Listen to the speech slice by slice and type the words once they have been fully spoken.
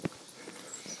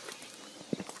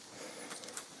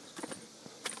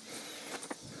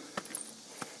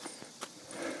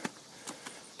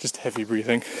Just heavy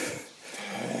breathing.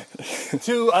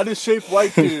 Two out-of-shape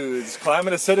white dudes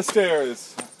climbing a set of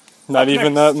stairs. Not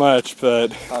even that much,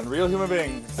 but... On Real Human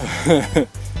Beings.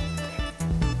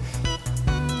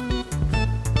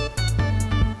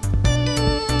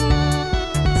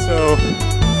 So...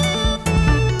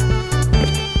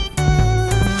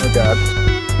 Oh God.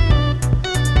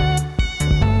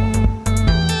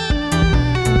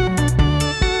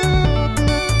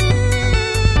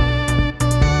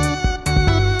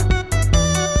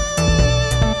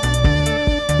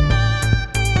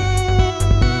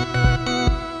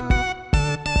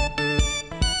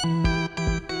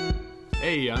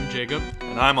 Hey, I'm Jacob,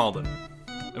 And I'm Alden.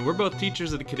 and we're both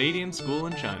teachers at a Canadian school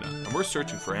in China, And we're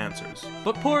searching for answers.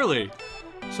 but poorly.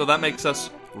 So that makes us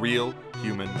real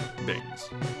human beings.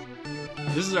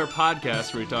 This is our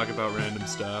podcast where we talk about random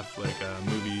stuff like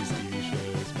movies, TV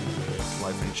shows, music.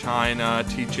 Life in China,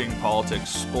 teaching, politics,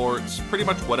 sports, pretty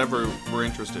much whatever we're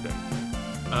interested in.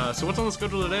 So what's on the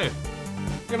schedule today?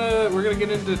 We're gonna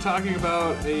get into talking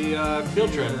about a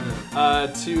field trip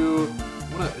to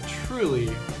what a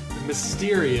truly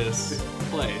mysterious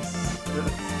place.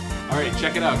 All right,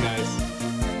 check it out, guys.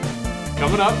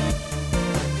 Coming up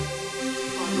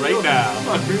right now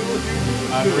on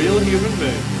Real Human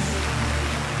Beings.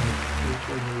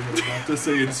 Not to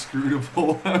say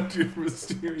inscrutable, how do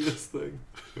mysterious thing.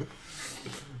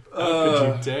 How could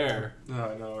you dare? No,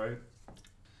 I know, right?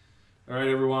 All right,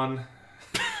 everyone.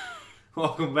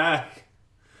 Welcome back.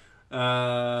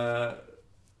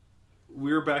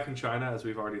 We're back in China, as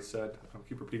we've already said. I'll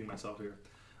keep repeating myself here.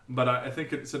 But I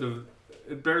think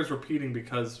it bears repeating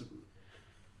because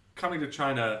coming to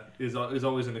China is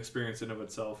always an experience in of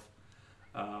itself.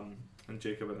 And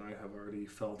Jacob and I have already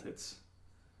felt its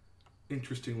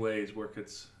interesting ways work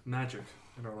its magic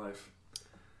in our life.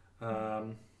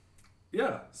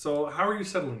 Yeah. So how are you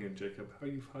settling in, Jacob? How are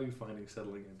you finding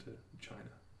settling into China?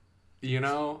 You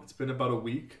know, It's been about a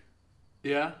week.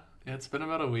 yeah, it's been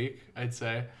about a week, I'd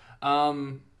say.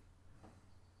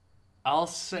 I'll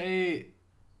say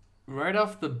right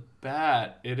off the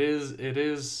bat, it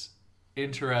is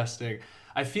interesting.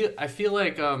 I feel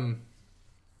like I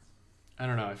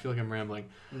don't know. I feel like I'm rambling.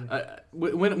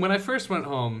 When I first went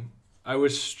home, I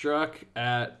was struck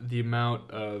at the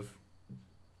amount of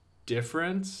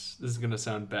difference. This is gonna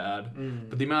sound bad,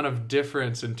 but the amount of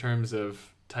difference in terms of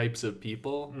types of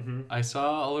people I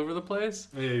saw all over the place.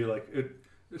 Yeah, you're like it.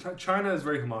 China is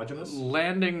very homogenous.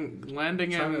 Landing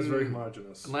China is in very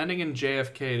homogenous. landing in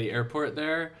JFK, the airport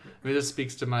there. I mean, this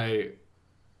speaks to my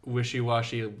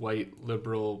wishy-washy white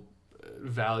liberal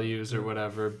values or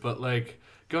whatever. But like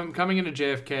coming into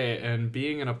JFK and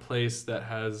being in a place that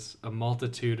has a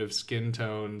multitude of skin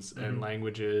tones and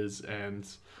languages and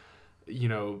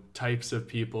types of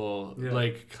people,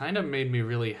 like kind of made me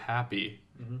really happy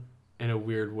in a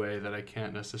weird way that I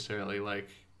can't necessarily like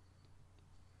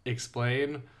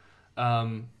explain,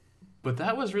 but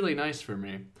that was really nice for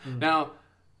me. Now,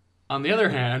 on the other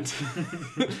hand,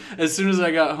 as soon as I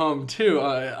got home too,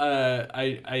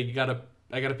 I got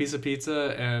a piece of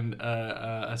pizza and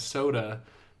a soda.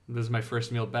 This was my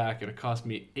first meal back, and it cost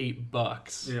me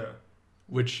 $8. Yeah,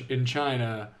 which in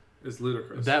China it's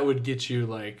ludicrous. that would get you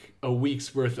like a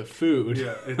week's worth of food.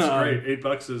 Yeah, it's great.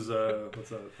 $8 is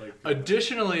what's that like?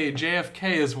 Additionally,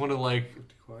 JFK is one of like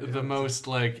the most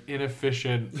like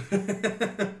inefficient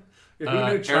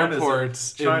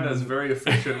airports. China is very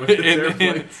efficient with its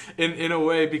airplanes. In a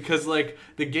way, because like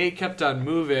the gate kept on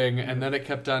moving and then it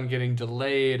kept on getting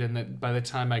delayed, and then by the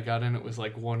time I got in, it was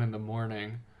like 1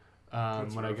 a.m.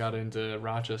 when I got into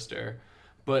Rochester.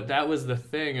 But that was the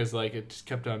thing, is like it just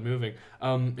kept on moving.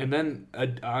 And then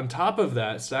on top of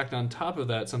that, stacked on top of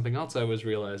that, something else I was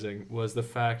realizing was the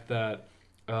fact that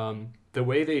the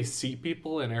way they seat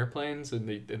people in airplanes in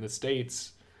the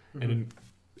States and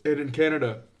in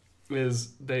Canada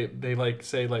is they like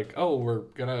say like, oh, we're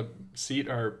gonna seat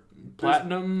our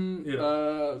platinum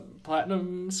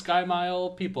Sky Mile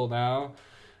people now.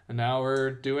 And now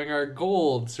we're doing our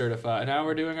gold certified. Now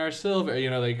we're doing our silver.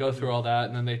 They go through all that,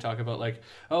 and then they talk about like,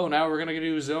 oh, now we're gonna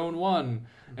do zone 1.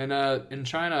 And in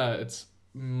China, it's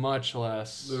much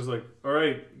less. There's like, all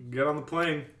right, get on the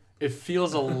plane. It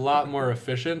feels a lot more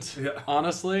efficient,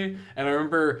 honestly. And I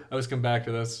remember I was coming back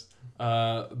to this,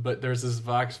 but there's this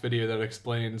Vox video that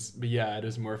explains, but yeah, it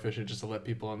is more efficient just to let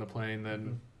people on the plane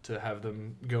than to have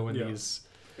them go in these.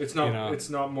 It's not. It's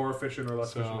not more efficient or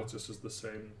less efficient. It's just the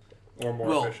same. Or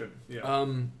more efficient.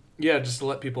 Yeah. Just to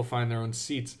let people find their own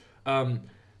seats.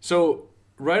 So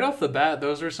right off the bat,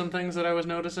 those are some things that I was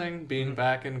noticing being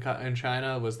back in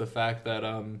China, was the fact that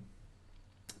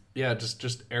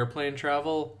just airplane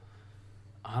travel.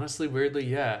 Honestly,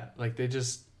 weirdly, like they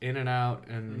just in and out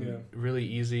and Yeah. really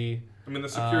easy. I mean, the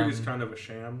security's kind of a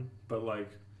sham, but like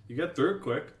you get through it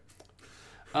quick.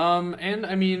 And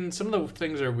I mean, some of the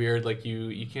things are weird. Like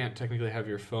you can't technically have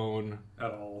your phone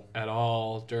At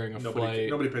all. during a flight.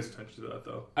 Nobody pays attention to that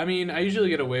though. I mean, I usually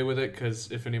get away with it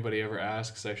because if anybody ever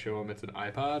asks, I show them it's an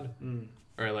iPod.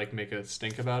 Or I like make a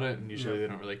stink about it, and usually they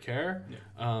don't really care.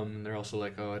 Yeah. They're also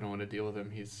like, oh, I don't want to deal with him.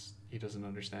 He doesn't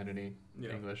understand any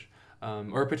Yeah. English.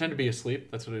 Or pretend to be asleep.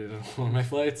 That's what I did on one of my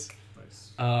flights.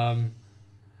 Nice.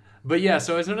 But yeah,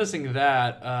 so I was noticing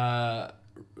that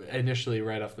initially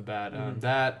right off the bat.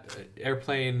 That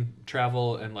airplane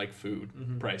travel and like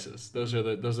food prices. Those are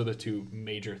the two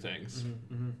major things.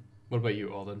 What about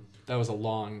you, Alden? That was a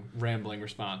long, rambling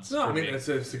response. No, for I mean me. it's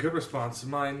a good response.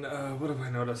 Mine. What have I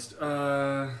noticed?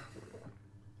 I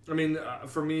mean,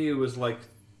 for me, it was like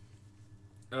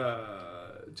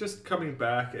just coming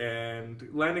back and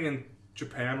landing in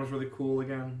Japan was really cool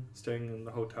again. Staying in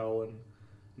the hotel in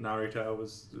Narita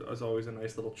was always a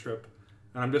nice little trip,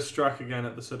 and I'm just struck again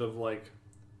at the sort of like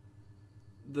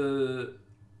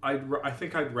I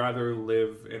think I'd rather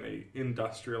live in a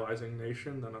industrializing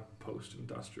nation than a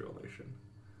post-industrial nation.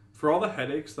 For all the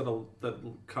headaches that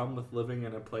come with living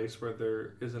in a place where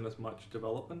there isn't as much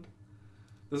development.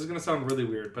 This is going to sound really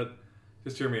weird, but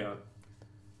just hear me out.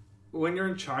 When you're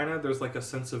in China, there's like a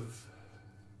sense of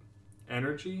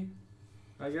energy,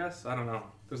 I guess. I don't know.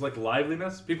 There's like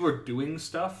liveliness. People are doing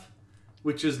stuff,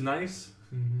 which is nice.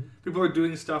 Mm-hmm. People are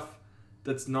doing stuff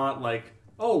that's not like,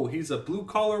 oh, he's a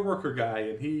blue-collar worker guy,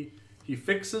 and he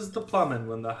fixes the plumbing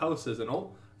when the house is, and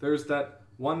oh, there's that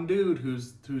one dude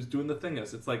who's doing the thing.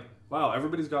 It's like, wow,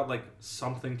 everybody's got like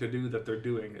something to do that they're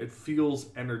doing. It feels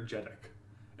energetic.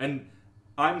 And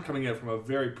I'm coming at it from a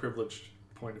very privileged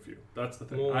point of view. That's the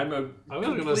thing. Well, I'm a I was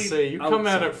going to complete say, you come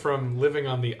at outsider. it from living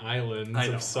on the islands I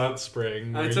know. of Salt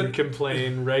Spring, where It's you a-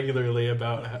 complain regularly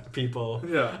about people.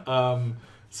 Yeah.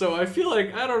 So I feel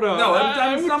like, I don't know. No,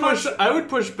 I would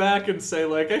push back and say,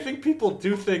 like, I think people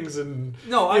do things in,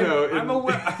 No, I'm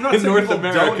aware. I'm not in saying North people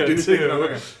America, don't do things too. in North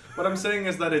America. What I'm saying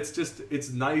is that it's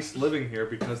nice living here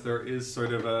because there is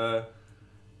sort of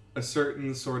a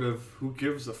certain sort of who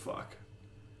gives a fuck.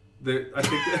 I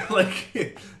think that,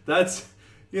 like that's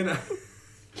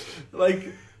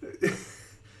like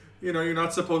you're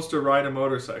not supposed to ride a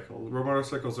motorcycle.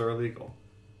 Motorcycles are illegal.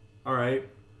 All right,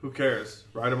 who cares?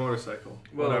 Ride a motorcycle.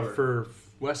 Well, Whatever. for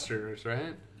Westerners,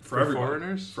 right? For everybody.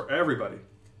 foreigners? For everybody.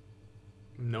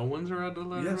 No one's allowed to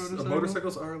ride a Yes, motorcycle?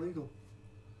 motorcycles are illegal.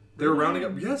 They're rounding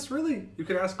up. Yes, really. You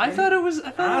can ask. I thought it was.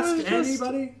 Ask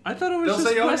anybody. I thought it was They'll just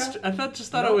say, oh, West. yeah. I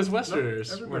thought No, it was no,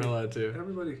 Westerners everybody. weren't allowed to.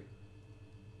 Everybody.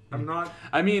 I'm not.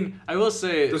 I mean, I will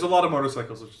say. There's a lot of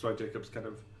motorcycles, which is why Jacob's kind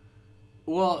of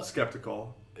Well,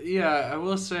 skeptical. yeah, I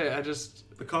will say. I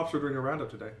just. The cops were doing a roundup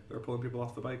today. They were pulling people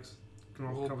off the bikes.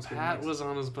 Well, Confiscating Pat bikes. was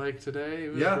on his bike today. He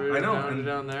was Yeah, really I know,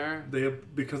 down there.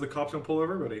 Because the cops don't pull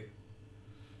over everybody.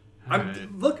 Alright.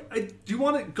 Do you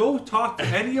want to go talk to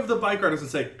any of the bike riders and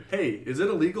say, "Hey, is it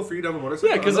illegal for you to have a motorcycle?"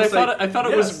 Yeah, because And I they'll thought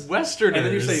say, it was "Yes." Westerners. And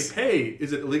then you say, "Hey,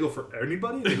 is it illegal for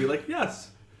anybody?" And they'd be like, "Yes."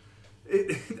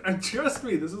 And trust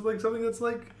me, this is like something that's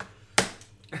like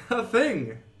a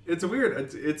thing. It's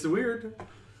weird. It's weird.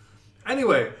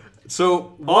 Anyway,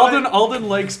 So Why- Alden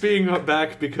likes being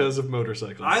back because of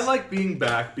motorcycles. I like being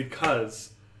back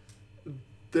because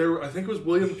I think it was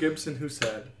William Gibson who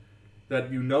said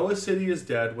that you know a city is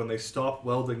dead when they stop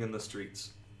welding in the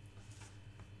streets.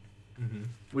 Mm-hmm.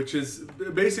 Which is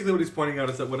basically what he's pointing out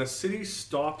is that when a city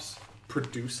stops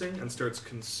producing and starts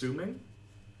consuming,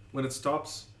 when it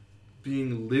stops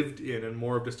being lived in and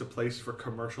more of just a place for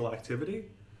commercial activity,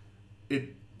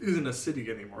 it isn't a city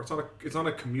anymore. It's not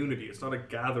a community. It's not a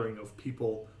gathering of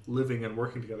people living and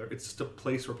working together. It's just a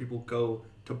place where people go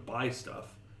to buy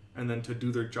stuff and then to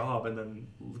do their job and then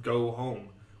go home,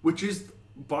 which is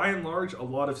by and large a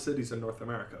lot of cities in North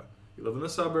America. You live in the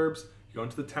suburbs, you go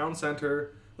into the town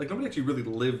center. Like, nobody actually really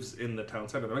lives in the town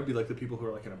center. There might be like the people who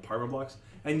are like in apartment blocks.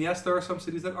 And yes, there are some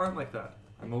cities that aren't like that.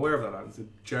 I'm aware of that. It's a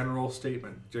general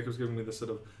statement. Jacob's giving me this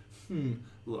sort of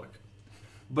look.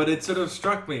 But it sort of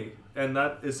struck me, and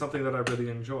that is something that I really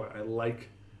enjoy. I like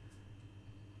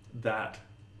that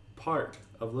part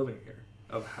of living here,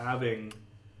 of having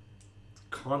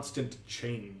constant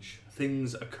change,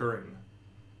 things occurring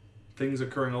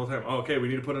all the time. Oh, okay, we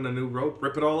need to put in a new rope,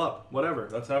 rip it all up, whatever.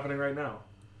 That's happening right now.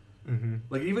 Mm-hmm.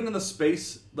 Like, even in the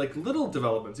space, like little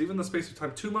developments, even in the space of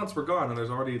time, 2 months were gone, and there's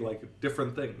already like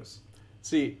different things.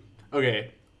 See,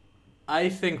 okay, I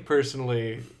think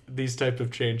personally these type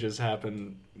of changes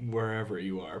happen wherever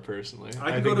you are. Personally,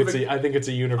 I can go to I think it's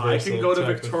a universal. I can go to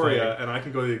type of Victoria thing. and I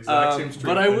can go to the exact same street.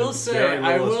 But I and will it's say,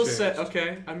 very little exchange.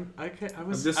 okay. I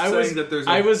was just I was saying that there's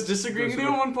I was disagreeing with there's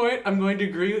you on one point. I'm going to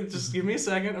agree with. Just give me a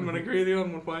second. I'm going to agree with you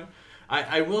on one point.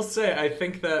 I will say I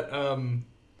think that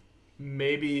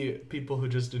maybe people who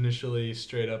just initially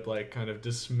straight up like kind of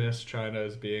dismiss China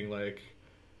as being like,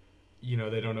 you know,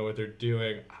 they don't know what they're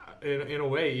doing. In a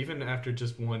way, even after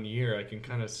just 1 year, I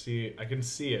can see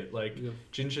it. Like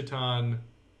Jinshitan.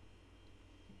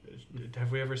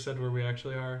 Have we ever said where we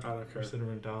actually are? I don't care. We said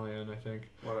we're in Dalian, I think.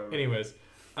 Whatever. Anyways,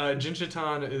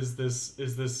 Jinshitan is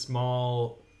this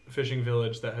small fishing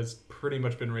village that has pretty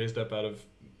much been raised up out of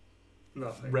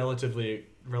Nothing. obscure.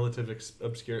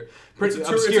 It's a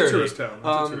obscurity. tourist town. It's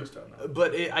a tourist town now.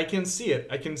 But I can see it.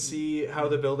 I can see how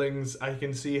the buildings. I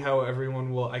can see how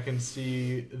everyone will. I can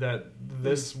see that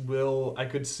this will. I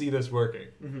could see this working.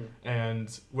 Mm-hmm.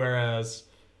 And whereas,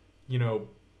 you know,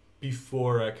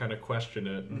 before I kind of question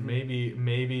it,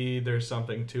 maybe there's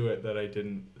something to it that I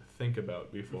didn't think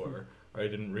about before, or I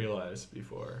didn't realize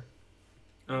before.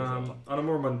 On a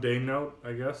more mundane note,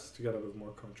 I guess, to get out of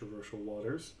more controversial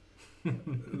waters,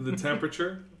 the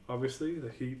temperature, obviously, the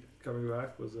heat coming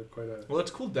back was quite a. Well,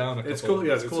 it's cooled down a couple. It's cool.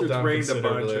 Yeah, it's cooled down rained a bunch,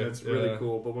 considerably. and it's really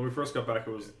cool. But when we first got back,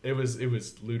 it was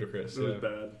ludicrous. it was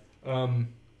bad.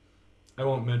 I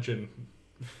won't mention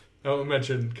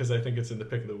because I think it's in the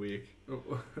pick of the week.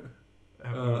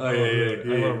 I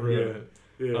won't ruin it.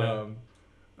 Yeah.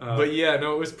 But yeah,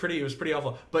 no, it was pretty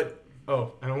awful. But I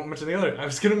won't mention the other. I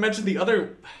was gonna mention the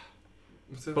other.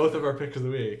 Both of our picks of the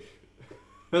week.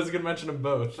 I was gonna mention them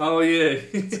both. Oh yeah.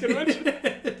 Let's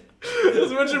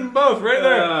mention them both right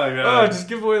there. Oh, just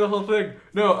give away the whole thing.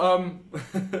 No,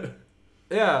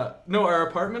 yeah, no. Our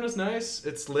apartment is nice.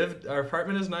 Our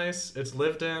apartment is nice. It's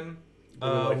lived in.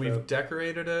 We've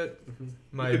decorated it. Mm-hmm.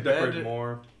 My we could bed. decorate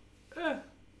more.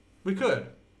 We could.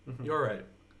 Mm-hmm. You're right.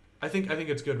 I think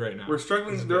it's good right now. We're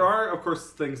struggling. There are, of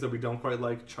course, things that we don't quite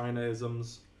like.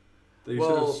 China-isms that you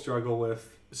sort of struggle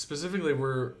with. Specifically,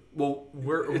 we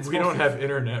don't have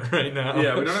internet right now.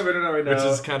 Yeah, we don't have internet right now, which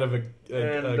is kind of a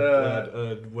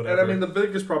whatever. And I mean, the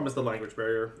biggest problem is the language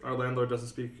barrier. Our landlord doesn't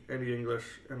speak any English,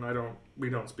 and we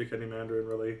don't speak any Mandarin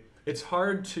really. It's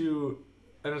hard to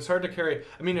carry.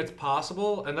 I mean, it's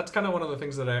possible, and that's kind of one of the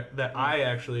things that I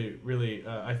actually really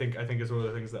I think is one of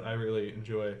the things that I really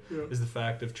enjoy is the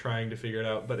fact of trying to figure it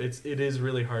out. But it is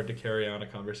really hard to carry on a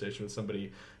conversation with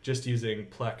somebody just using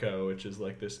Pleco, which is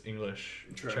like this English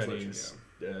Chinese.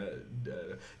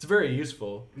 It's very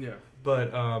useful. Yeah.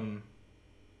 But and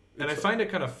I find it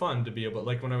kind of fun to be able,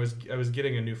 like when I was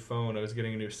getting a new phone, I was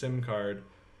getting a new SIM card.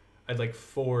 I had like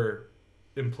 4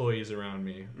 employees around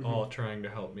me all trying to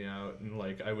help me out, and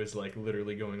like I was like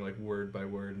literally going like word by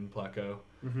word in Pleco,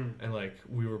 and like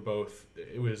we were both.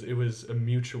 It was a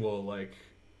mutual like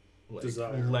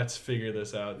desire. Let's figure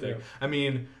this out thing. Yeah. I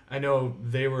mean, I know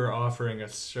they were offering a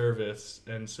service,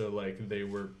 and so like they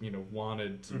were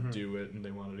wanted to do it, and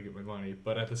they wanted to get my money,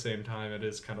 but at the same time, it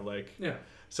is kind of like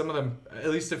some of them. At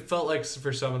least it felt like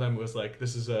for some of them it was like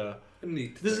this is a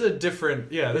different.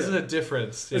 This is a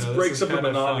difference. This breaks up the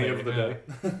monotony of the day.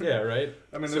 Yeah, right.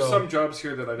 I mean, there's some jobs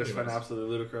here that I just find absolutely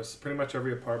ludicrous. Pretty much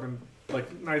every apartment,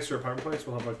 like nicer apartment place,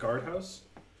 will have a guardhouse,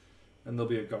 and there'll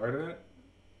be a guard in it.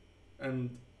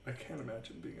 And I can't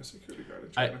imagine being a security guard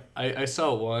in China. I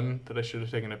saw one that I should have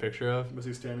taken a picture of. Was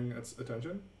he standing at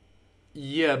attention?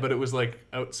 Yeah, but it was like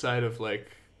outside of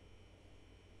like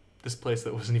this place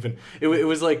that wasn't even. It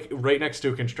was like right next to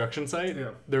a construction site.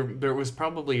 Yeah. There was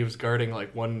probably he was guarding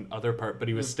like one other part, but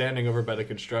he was standing over by the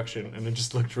construction, and it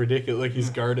just looked ridiculous. Like he's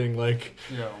guarding like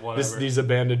these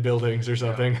abandoned buildings or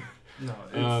something. Yeah.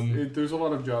 No, there's a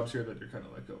lot of jobs here that you're kind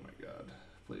of like, oh my god,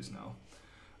 please no.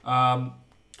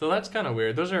 So that's kind of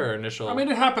weird. Those are our initial. I mean,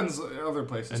 it happens other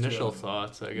places. Initial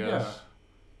thoughts, I guess.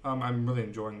 Yeah. I'm really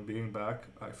enjoying being back.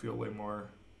 I feel way more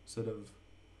sort of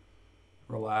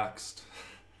relaxed.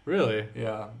 Really?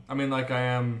 Yeah. I mean, like I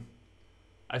am.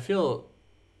 I feel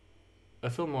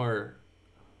more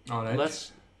on edge.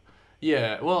 Less.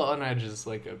 Yeah. Well, on edge is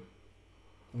like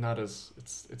not as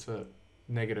it's a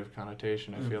negative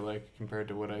connotation. I feel like compared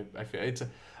to what I feel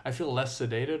I feel less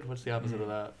sedated. What's the opposite of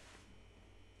that?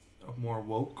 More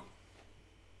woke.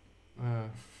 I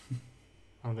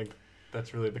don't think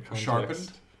that's really the context.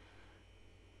 Sharpened.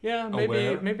 Yeah,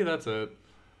 maybe that's it.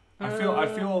 I feel.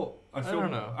 I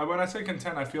don't know. When I say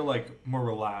content, I feel like more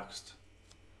relaxed.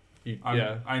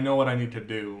 Yeah. I know what I need to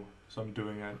do, so I'm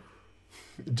doing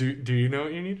it. Do you know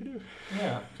what you need to do?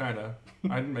 Yeah, kind of.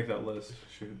 I didn't make that list.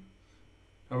 Shoot.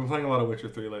 I've been playing a lot of Witcher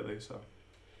 3 lately, so.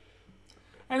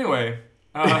 Anyway,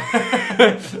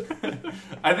 I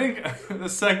think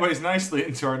this segues nicely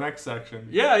into our next section.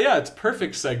 Yeah, it's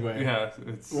perfect segue. Yeah,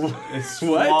 it's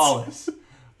What? flawless.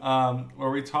 Where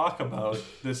we talk about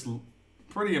this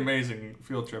pretty amazing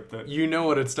field trip that You know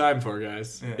what it's time for,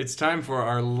 guys. Yeah. It's time for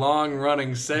our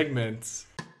long-running segments.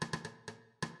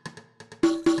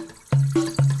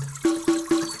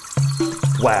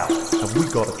 Wow, have we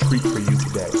got a treat for you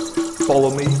today? Follow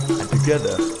me, and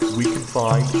together we can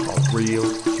find a real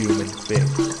human being.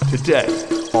 Today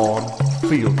on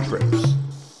Field Trips.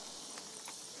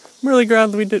 I'm really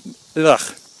glad we did. Ugh.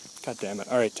 God damn it.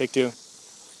 All right, take two.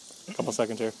 A couple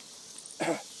seconds here.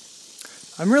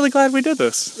 I'm really glad we did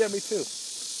this. Yeah, me too.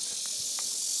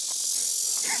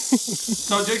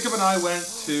 So Jacob and I went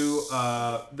to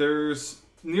there's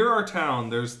near our town.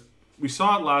 We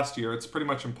saw it last year. It's pretty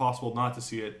much impossible not to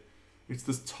see it. It's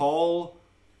this tall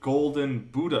golden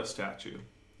Buddha statue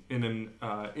in an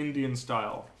Indian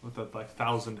style with like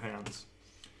 1,000 hands.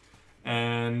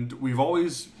 And we were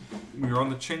on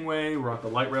the Qingwei. We're at the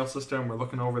light rail system. We're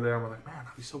looking over there. And we're like, man,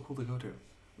 that'd be so cool to go to.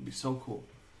 It'd be so cool.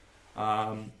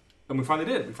 And we finally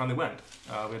did. We finally went.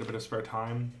 We had a bit of spare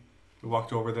time. We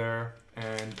walked over there,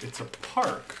 and it's a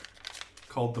park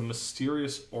called the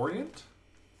Mysterious Orient.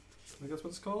 I think that's what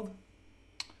it's called.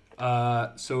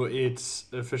 So its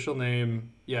official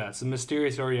name, it's the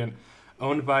Mysterious Orient,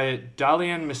 owned by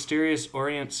Dalian Mysterious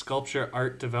Orient Sculpture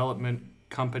Art Development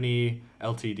Company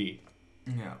Ltd.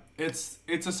 Yeah, it's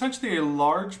essentially a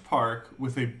large park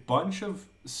with a bunch of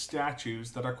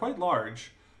statues that are quite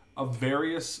large of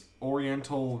various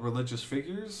Oriental religious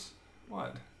figures.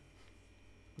 What?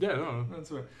 Yeah, no.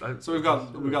 That's right. So we've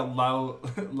got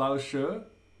Lao She,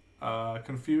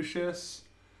 Confucius,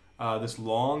 this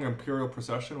long imperial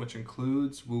procession which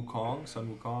includes Wukong,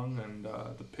 Sun Wukong, and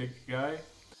the pig guy.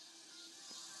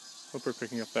 Hope we're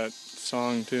picking up that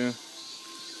song too.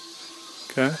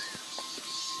 Okay.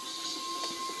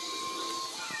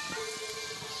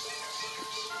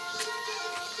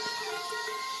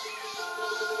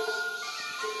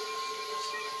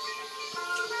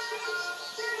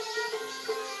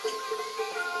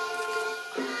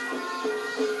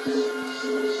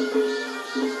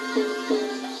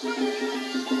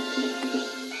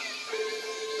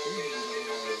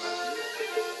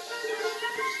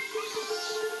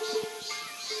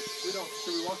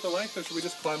 Should we walk the length or should we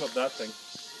just climb up that thing?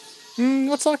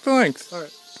 Let's walk the length.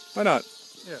 Alright. Why not?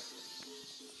 Yeah.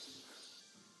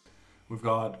 We've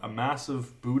got a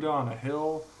massive Buddha on a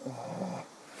hill.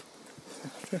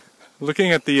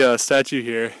 Looking at the statue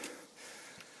here,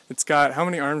 it's got, how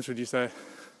many arms would you say?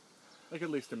 Like at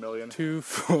least 1 million. 2,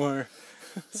 4,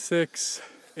 6,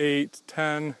 8,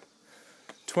 10,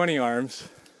 20 arms.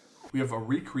 We have a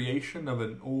recreation of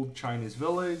an old Chinese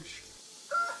village.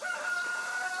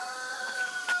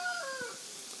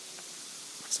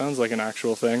 Sounds like an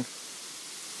actual thing.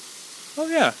 Oh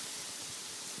yeah.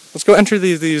 Let's go enter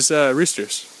these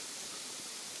roosters.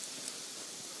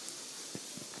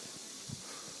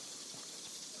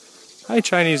 Hi,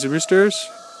 Chinese roosters.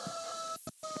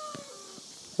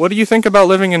 What do you think about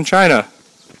living in China?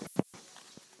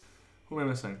 Who am I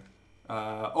missing?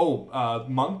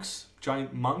 Monks.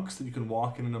 Giant monks that you can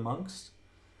walk in and amongst.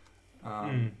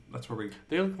 That's where we...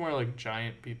 They look more like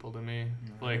giant people to me,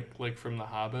 like from The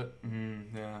Hobbit.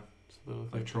 yeah. So they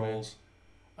look Like trolls.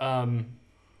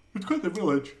 It's quite the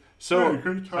village. So Yeah,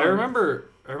 great time. I remember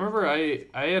I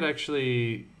had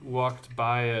actually walked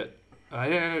by it. I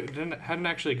hadn't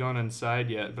actually gone inside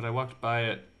yet, but I walked by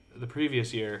it the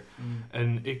previous year,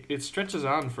 and it stretches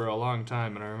on for a long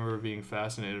time, and I remember being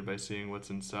fascinated by seeing what's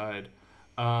inside.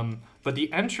 But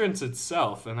the entrance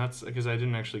itself, and that's because I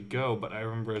didn't actually go, but I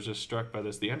remember I was just struck by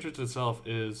this. The entrance itself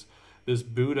is this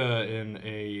Buddha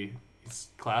he's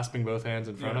clasping both hands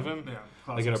in front of him,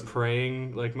 like in a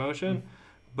praying motion.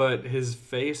 But his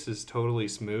face is totally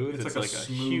smooth. It's like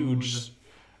a huge,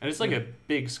 and it's like a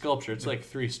big sculpture. It's like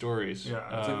 3 stories.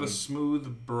 Yeah, it's like the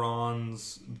smooth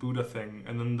bronze Buddha thing,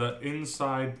 and then the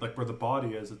inside, like where the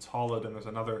body is, it's hollowed, and there's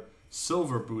another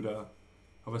silver Buddha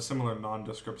of a similar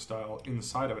nondescript style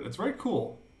inside of it. It's very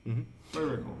cool. Mm-hmm. Very,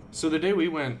 very cool. So the day we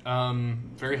went,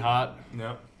 very hot.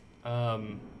 Yeah.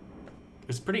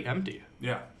 It's pretty empty.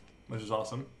 Yeah, which is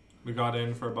awesome. We got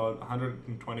in for about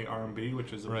 120 RMB,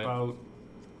 which is about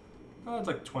it's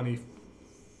like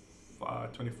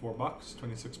 24 bucks,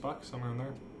 26 bucks, somewhere in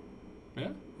there. Yeah?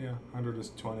 Yeah, 100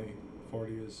 is 20,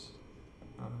 40 is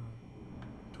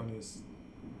 20 is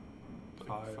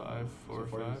 5. 4 or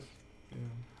 5. Yeah.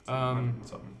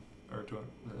 Something or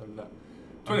 200.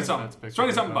 20 something.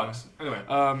 20 something bucks. Anyway.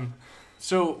 And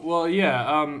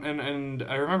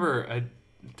I remember I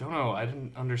don't know, I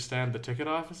didn't understand the ticket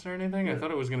office or anything. I thought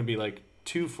it was going to be like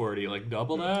 $240, like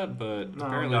double that. But No,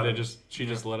 apparently got it. she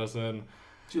just let us in.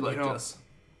 Do you like know, this?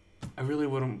 I really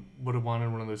would have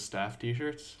wanted one of those staff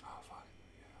T-shirts. Oh fuck.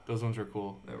 Those ones are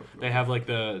cool. They were cool. They have like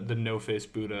the no face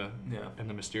Buddha Yeah. and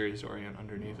the mysterious Orient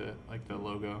underneath it, like the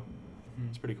logo. Mhm.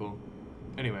 It's pretty cool.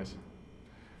 Anyways,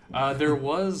 there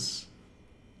was.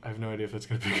 I have no idea if it's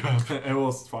gonna pick up. It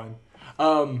was fine.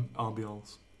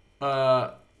 Ambiance.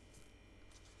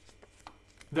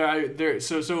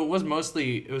 So it was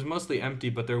mostly empty,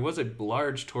 but there was a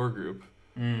large tour group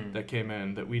that came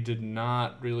in that we did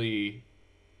not really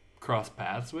cross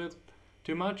paths with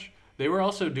too much. They were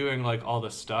also doing like all the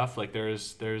stuff. Like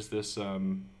there's this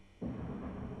Never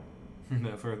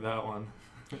heard that one.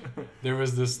 there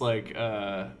was this like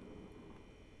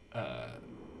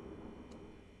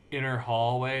inner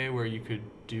hallway where you could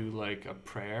do like a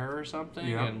prayer or something,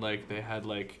 Yeah. and like they had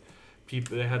like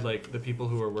the people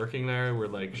who were working there were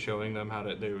like showing them how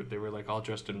to they were like all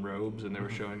dressed in robes, and they were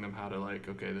showing them how to like,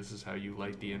 okay, this is how you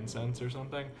light the incense or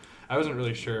something. I wasn't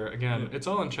really sure. Again, it's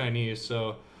all in Chinese,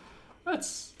 so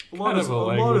that's kind of a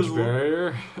language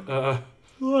barrier.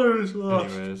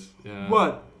 Anyways, yeah.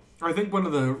 But I think one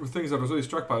of the things that I was really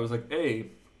struck by was like,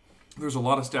 there's a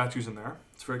lot of statues in there.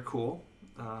 It's very cool.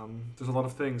 There's a lot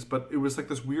of things, but it was like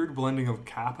this weird blending of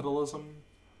capitalism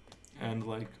and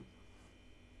like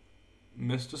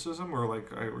mysticism, or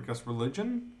like I guess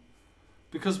religion,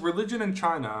 because religion in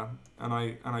China, and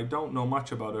I don't know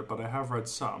much about it, but I have read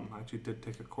some. I actually did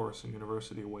take a course in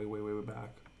university way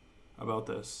back about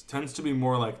this. Tends to be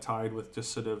more like tied with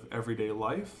just sort of everyday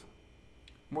life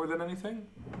more than anything.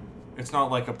 It's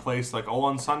not like a place like, oh,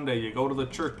 on Sunday you go to the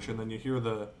church and then you hear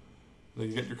you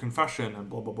get your confession and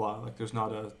blah blah blah. Like there's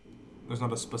not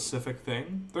a specific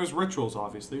thing. There's rituals,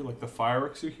 obviously, like the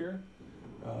fireworks you hear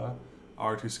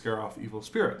are to scare off evil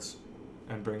spirits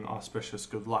and bring auspicious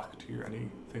good luck to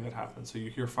anything that happens. So you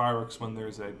hear fireworks when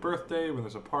there's a birthday, when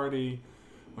there's a party,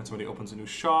 when somebody opens a new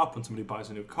shop, when somebody buys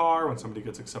a new car, when somebody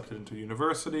gets accepted into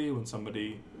university, when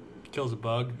somebody Kills a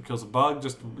bug.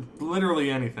 just literally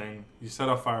anything. You set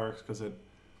off fireworks because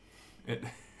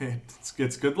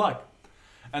it's good luck.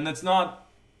 And that's not,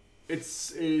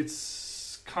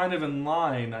 it's kind of in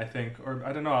line, I think, or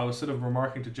I don't know, I was sort of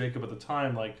remarking to Jacob at the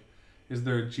time, like, is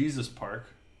there a Jesus park?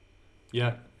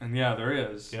 Yeah. And yeah, there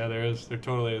is. Yeah, there is. There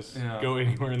totally is. Yeah. Go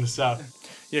anywhere in the South.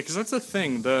 Yeah, because that's the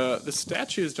thing. The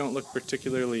statues don't look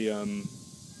particularly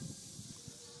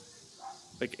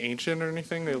like ancient or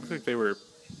anything. They look like they were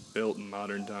built in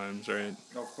modern times, right?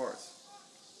 Of course.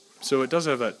 So it does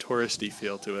have that touristy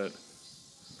feel to it.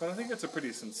 But I think it's a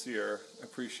pretty sincere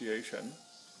appreciation.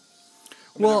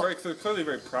 I mean, Well- they're clearly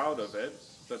very proud of it,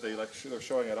 that they're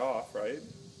showing it off, right?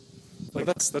 Like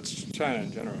that's China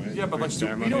in general, right? Yeah, but Very like we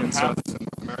ceremony don't and have stuff. this in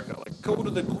America. Like, go to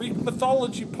the Greek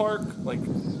mythology park. Like,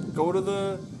 go to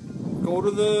the.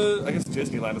 I guess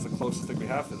Disneyland is the closest thing we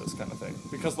have to this kind of thing,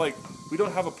 because like we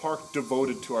don't have a park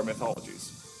devoted to our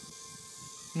mythologies.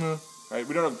 No. Right?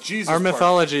 We don't have Jesus. Our park.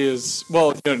 mythology is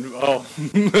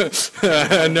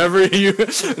never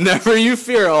you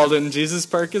fear, Alden. Jesus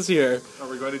Park is here. Are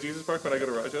we going to Jesus Park when I go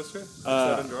to Rochester? Is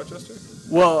that in Rochester?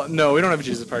 Well, no, we don't have a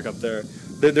Jesus Park up there.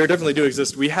 There definitely do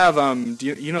exist. We have do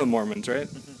you know the Mormons, right?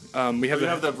 We have We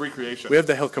have the recreation. we have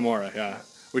the Hill Cumorah, yeah,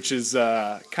 which is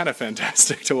kind of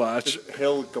fantastic to watch.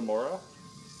 Hill Gomorrah.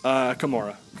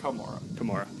 Cumorah,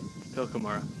 Cumorah. Hill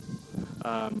Cumorah.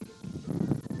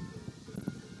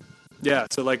 Yeah,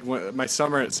 so like my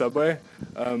summer at Subway,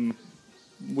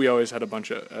 we always had a bunch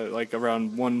of like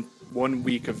around one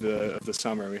week of the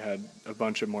summer we had a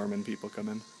bunch of Mormon people come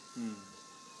in,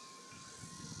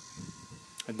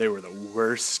 and they were the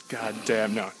worst.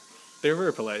 Goddamn, no, they were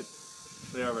very polite.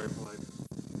 They are very polite.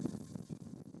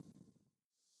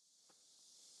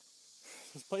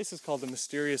 This place is called the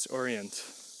Mysterious Orient.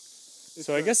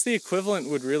 So I guess the equivalent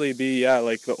would really be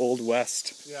like the Old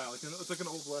West. Yeah, it's like an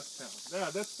old west town. Yeah,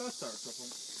 that's our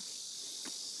equivalent.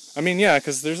 I mean, yeah,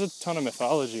 because there's a ton of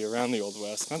mythology around the Old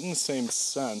West, not in the same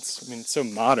sense. I mean, it's so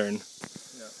modern.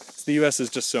 Yeah. The U.S. is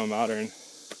just so modern.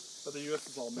 But the U.S.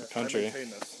 is all myth. Country. I maintain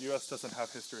this. The U.S. doesn't have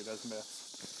history, it has myths.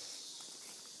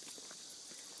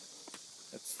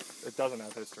 It doesn't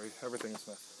have history. Everything is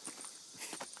myth.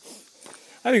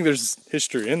 I think there's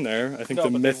history in there. I think No,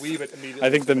 the but myth. they weave it immediately I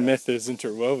think the into myth is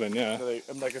interwoven. Yeah. So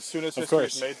like as soon as Of history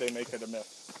is course. made, they make it a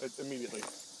myth. Immediately.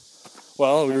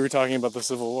 Well, we were talking about the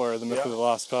Civil War, the myth Yeah, of the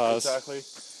Lost Cause. Exactly.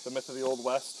 The myth of the Old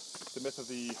West. The myth of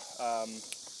the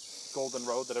Golden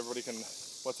Road that everybody can.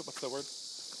 What's the word?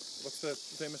 What's the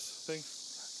famous thing?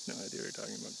 No idea what you're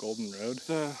talking about. Golden Road?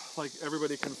 Like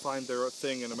everybody can find their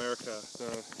thing in America.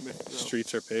 The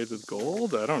Streets are paved with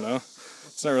gold? I don't know.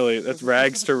 It's not really, that's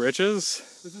rags to riches.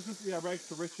 Yeah, rags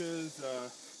to riches.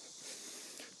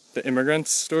 The immigrant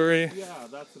story? Yeah,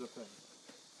 that sort of thing.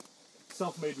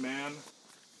 Self-made man.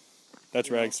 That's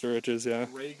rags to riches, yeah.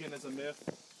 Reagan is a myth.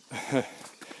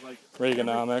 Like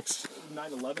Reaganomics.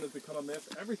 9/11 has become a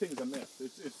myth. Everything's a myth.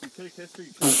 It's you take history.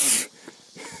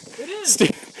 It is.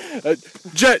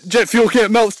 Jet fuel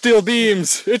can't melt steel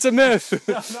beams. It's a myth.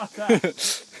 Not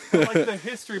that. I like the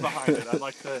history behind it. I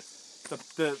like the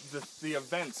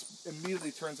events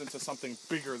immediately turns into something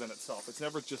bigger than itself. It's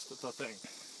never just the thing.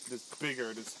 It is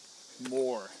bigger. It is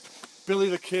more. Billy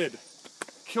the Kid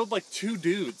killed like 2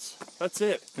 dudes. That's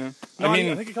it. Yeah. No, I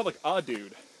mean, I think he killed like a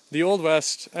dude. the Old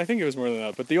West, I think it was more than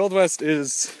that, but the Old West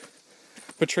is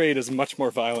portrayed as much more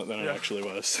violent than it actually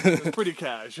was. It's pretty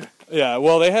cash. Yeah,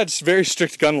 well, they had very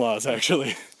strict gun laws,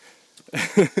 actually.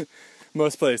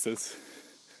 Most places.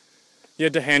 You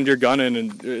had to hand your gun in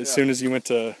and as soon as you went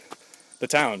to the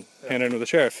town, hand it in with the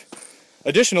sheriff.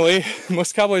 Additionally,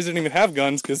 most cowboys didn't even have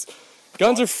guns because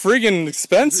guns are friggin'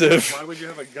 expensive. Why would you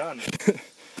have a gun?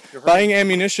 Buying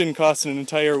ammunition costs an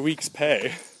entire week's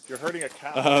pay. You're hurting a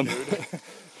cow, dude.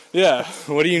 Yeah,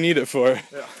 what do you need it for?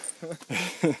 Yeah.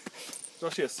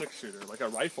 Especially a 6-shooter, like a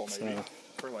rifle maybe,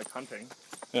 for like hunting.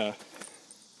 Yeah.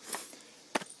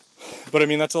 But I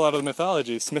mean, that's a lot of the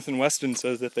mythology. Smith and Weston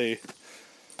says that they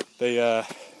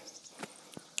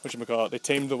whatchamacallit, they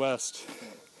tamed the West.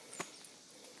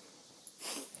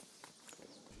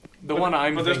 The one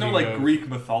I'm But there's no thinking like of- Greek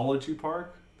mythology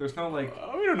park. There's no like.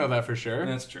 Oh, we don't know that for sure.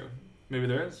 That's true. Maybe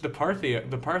there is. The Parthenon.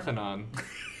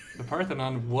 The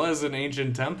Parthenon was an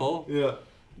ancient temple. Yeah.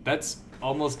 That's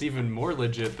almost even more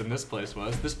legit than this place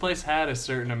was. This place had a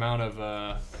certain amount of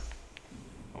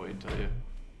I'll wait until you.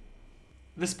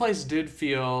 This place did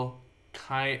feel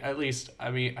at least,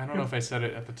 I mean, I don't know if I said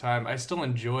it at the time. I still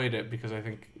enjoyed it because I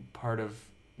think part of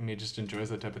me just enjoys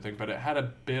that type of thing, but it had a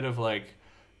bit of like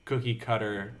cookie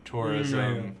cutter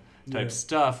tourism type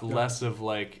stuff, less of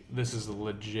like this is a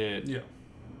legit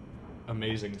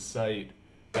amazing site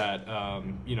that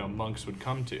monks would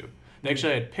come to. They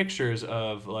actually had pictures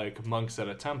of like monks at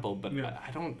a temple, but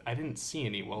I didn't see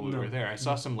any while we were there. I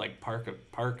saw some like park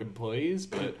employees,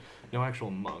 but no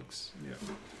actual monks. Yeah.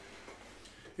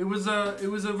 It was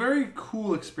a very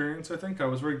cool experience. I think I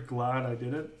was very glad I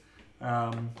did it.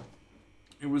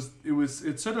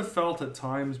 It sort of felt at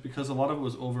times, because a lot of it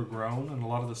was overgrown and a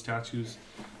lot of the statues,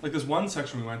 like this one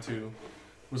section we went to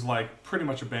was like pretty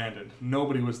much abandoned.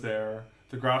 Nobody was there.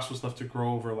 The grass was left to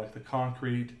grow over like the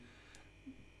concrete.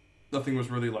 Nothing was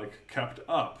really like kept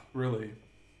up, really.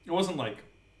 It wasn't like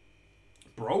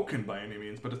broken by any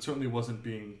means, but it certainly wasn't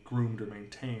being groomed or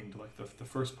maintained like the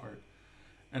first part.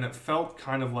 And it felt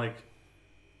kind of like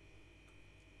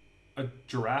a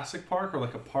Jurassic Park, or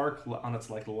like a park on its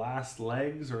like last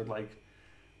legs, or like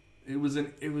it was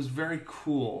very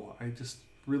cool. I just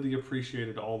really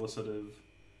appreciated all the sort of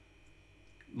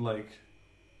like,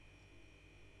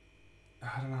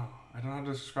 I don't know how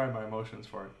to describe my emotions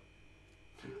for it.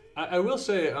 I will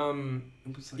say, It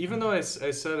was like, even though I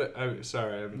said it, I'm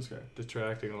Okay.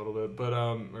 detracting a little bit, but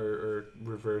or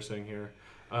reversing here,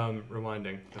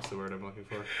 rewinding. That's the word I'm looking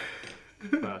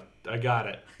for. I got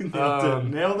it.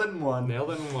 nailed it in one.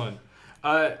 Nailed it in one.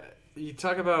 You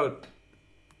talk about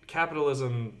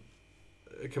capitalism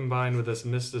combined with this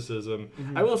mysticism.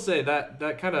 Mm-hmm. I will say that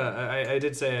kind of, I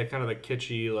did say kind of the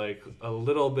kitschy, like a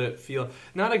little bit feel,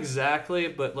 not exactly,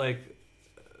 but like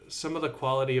some of the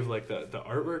quality of like the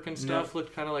artwork and stuff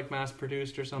looked kind of like mass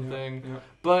produced or something. Yeah.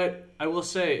 But I will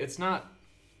say it's not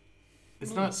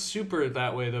super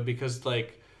that way though, because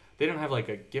like they don't have like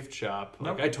a gift shop.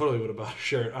 Like Nope. I totally would have bought a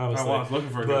shirt, honestly. I was looking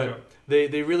for a but gift shop.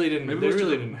 they really didn't. Maybe it They was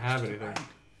really just- didn't have anything.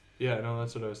 Yeah, no,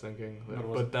 that's what I was thinking. But it But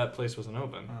wasn't. that place wasn't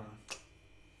open.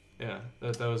 Yeah,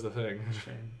 that was the thing.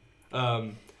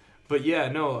 Shame. But yeah,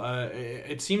 no,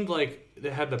 it seemed like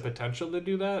it had the potential to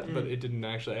do that, but Mm. it didn't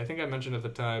actually. I think I mentioned at the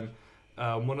time,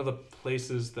 one of the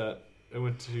places that I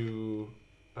went to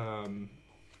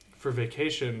for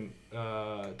vacation,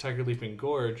 Tiger Leaping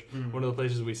Gorge, one of the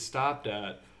places we stopped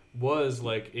at was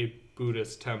like a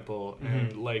Buddhist temple,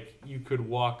 and like you could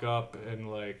walk up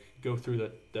and like go through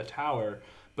the tower,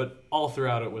 but all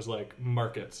throughout it was like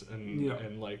markets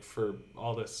and like for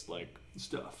all this like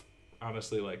Stuff.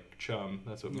 honestly like chum.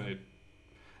 That's what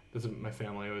my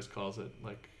family always calls it.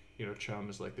 Like, you know, chum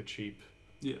is like the cheap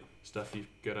Yeah. stuff you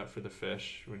get up for the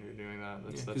fish when you're doing that.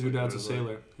 That's Because what your dad's it a was like.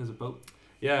 sailor. He has a boat.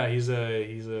 Yeah, he's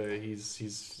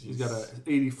He's got a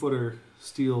 80-footer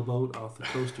steel boat off the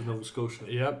coast of Nova Scotia.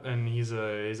 Yep, and he's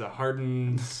a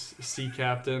hardened sea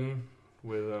captain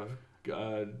with a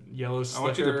yellow I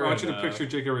want you slicker. to and, picture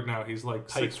Jacob right now. He's like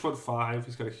pipe. 6'5".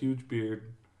 He's got a huge beard.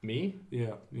 me,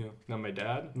 Yeah. not my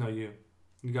dad. No, you.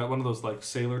 You got one of those like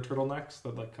sailor turtlenecks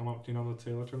that like come up. Do you know the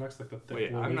sailor turtlenecks? Like the thick.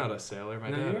 Wait, woolly- I'm not a sailor. My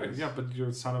No, dad you are. is. Yeah, but you're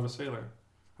the son of a sailor.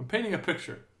 I'm painting a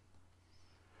picture.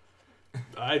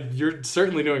 You're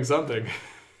certainly doing something.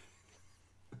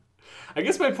 I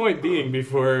guess my point being,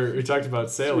 before we talked about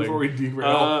sailing, Before we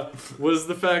derail. was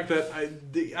the fact that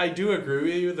I do agree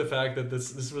with you. The fact that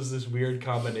this was this weird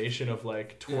combination of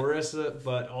like tourists,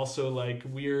 but also like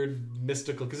weird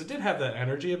mystical, because it did have that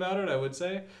energy about it. I would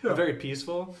say very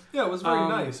peaceful. Yeah, it was very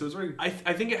nice. It was very. I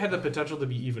think it had the potential to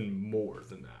be even more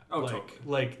than that. Oh, like totally.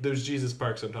 like those Jesus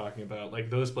parks I'm talking about. Like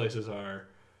those places are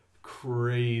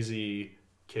crazy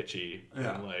kitschy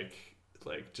Yeah. and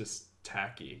like just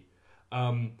tacky.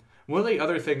 One of the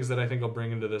other things that I think I'll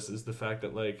bring into this is the fact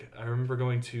that like I remember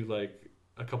going to like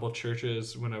a couple of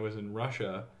churches when I was in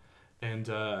Russia, and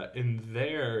in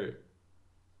there,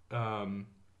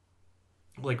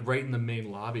 like right in the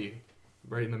main lobby,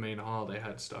 right in the main hall, they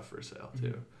had stuff for sale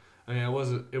too. I mean,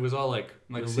 it was all like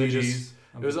religious. CDs.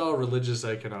 It was all religious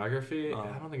iconography. Oh.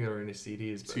 I don't think there were any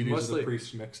CDs, but CDs mostly of the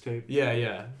priest mixtape.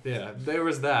 yeah. There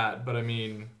was that, but I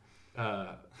mean,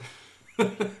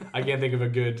 I can't think of a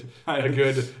good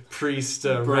priest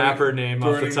rapper name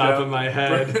off the burning top down- of my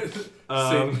head.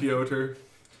 Saint Piotr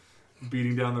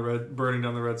burning down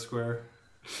the red square.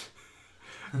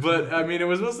 But I mean, it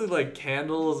was mostly like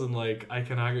candles and like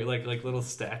iconography, like little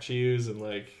statues and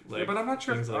like. Yeah, but I'm not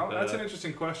sure. things like That's that. an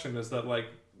interesting question. Is that like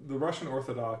the Russian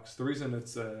Orthodox? The reason it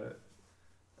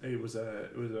was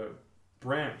a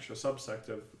branch, a subsect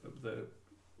of the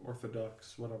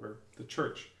Orthodox, whatever, the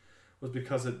church, was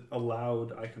because it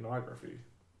allowed iconography,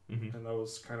 Mhm. and that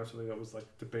was kind of something that was like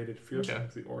debated fiercely Okay.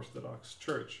 with the Orthodox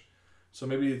Church. So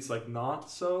maybe it's like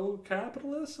not so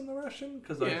capitalist in the Russian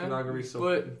because Yeah, iconography is so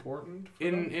but important. For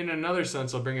them. In another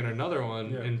sense, I'll bring in another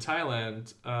one. Yeah. In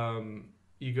Thailand,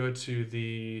 you go to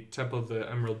the Temple of the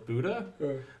Emerald Buddha.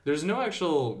 There's no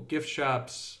actual gift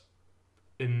shops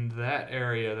in that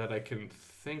area that I can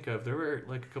think of. There were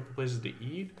like a couple places to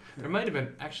eat. There might have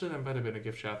been a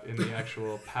gift shop in the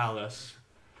actual palace.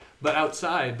 But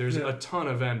outside, there's Yeah. a ton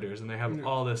of vendors, and they have Yeah.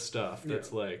 all this stuff Yeah.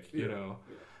 that's like, you Yeah. know.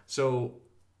 So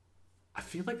I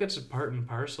feel like that's a part and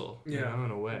parcel, you Yeah. know,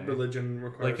 in a way. Religion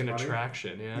requires Like an money.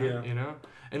 attraction, yeah, Yeah. you know?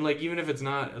 And like even if it's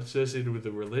not associated with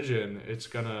the religion, it's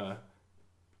gonna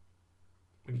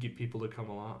get people to come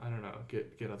along. I don't know,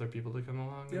 get other people to come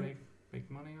along Yep. and make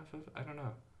money off of it. I don't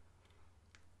know.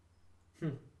 Hmm.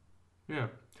 Yeah,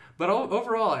 but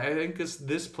overall, I think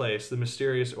this place, the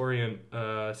Mysterious Orient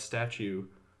statue,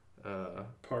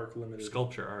 Park limited.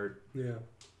 sculpture art, Yeah.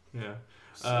 yeah,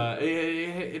 So-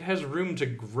 it has room to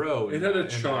grow. It in had that- a in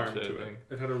that charm sort of to thing.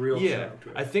 it. It had a real Yeah, charm to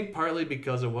it. I think partly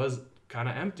because it was kind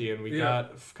of empty and we Yeah.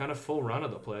 got kind of full run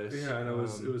of the place. Yeah, and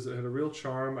it had a real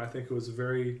charm. I think it was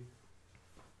very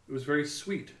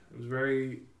sweet. It was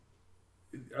very.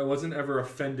 I wasn't ever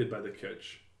offended by the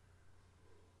kitsch.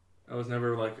 I was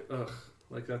never like, ugh,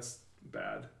 like that's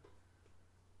bad.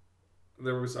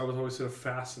 I was always sort of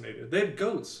fascinated. They had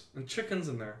goats and chickens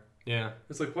in there. Yeah,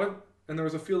 It's like what? And there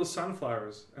was a field of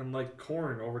sunflowers and like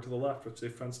corn over to the left, which they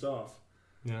fenced off.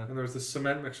 yeah. And there was this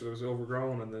cement mixer that was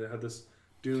overgrown, and they had this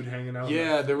dude hanging out. in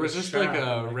Yeah, a- there was a just shack, like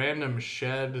a and, random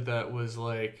shed that was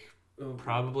like oh,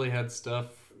 probably had stuff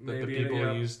that the maybe, people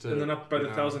yeah. used to. And then up by you the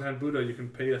know. Thousand Hand Buddha, you can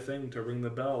pay a thing to ring the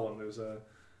bell, and there's a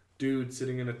dude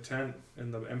sitting in a tent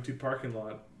in the empty parking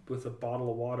lot with a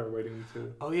bottle of water waiting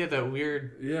to. Oh yeah, that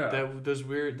weird. Yeah,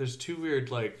 There's two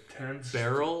weird like tents.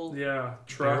 barrel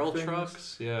truck things.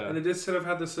 trucks. Yeah. And it just sort of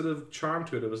had this sort of charm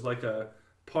to it. It was like a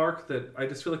park that I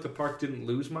just feel like the park didn't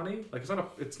lose money. Like you're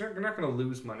not going to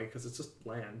lose money because it's just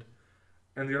land,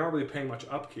 and you're not really paying much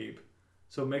upkeep,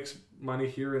 so it makes money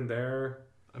here and there.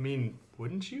 I mean,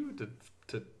 wouldn't you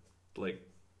to like?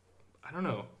 I don't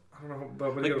know. I don't know,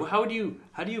 but Like, how do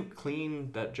you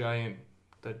clean that giant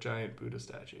Buddha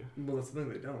statue? well, that's the thing,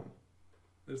 they don't.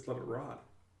 They just let it rot.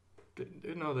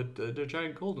 No, the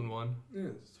giant golden one. Yeah,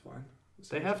 it's fine.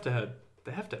 They have to have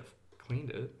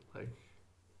cleaned it. Like,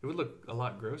 it would look a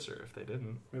lot grosser if they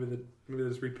didn't. Maybe they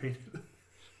just repainted it.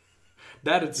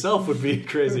 That itself would be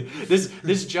crazy.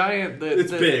 This giant.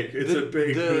 It's big. It's a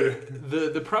big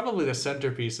the probably the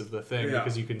centerpiece of the thing Yeah.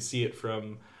 because you can see it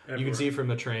from Everywhere. you can see it from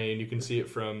the train. You can see it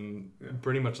from Yeah.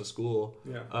 pretty much the school.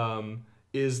 Yeah.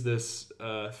 Is this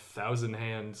thousand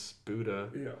hands Buddha?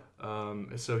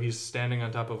 Yeah. So he's standing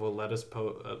on top of a lotus.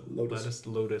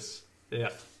 Lotus. Yeah.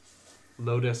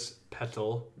 lotus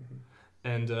petal,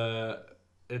 and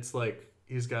it's like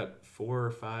he's got 4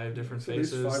 or 5 different So these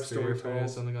faces, 5 3 or story 4, tall.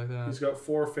 something like that. He's got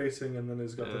 4 facing, and then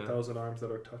he's got the Yeah. 1,000 arms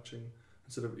that are touching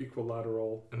instead of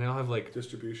equilateral And they all have like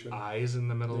distribution. eyes in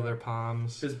the middle of Yeah. their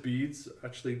palms. His beads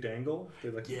actually dangle. They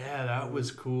like Yeah, that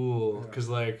was cool Yeah. because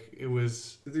like it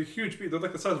was. they're huge beads. They're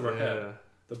like the size of our Yeah. head.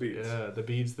 The beads. Yeah, the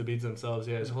beads themselves.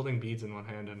 Yeah, he's holding beads in one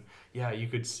hand, and yeah, you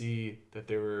could see that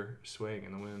they were swaying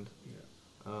in the wind.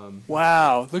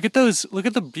 Wow, look at those. Look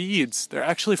at the beads. They're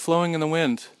actually flowing in the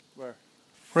wind. Where?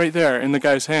 Right there in the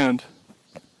guy's hand.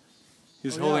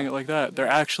 He's Oh, holding yeah. it like that. They're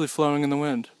actually flowing in the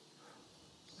wind.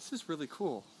 This is really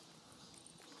cool.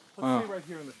 Let's Wow. stay right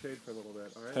here in the shade for a little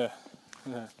bit, all right?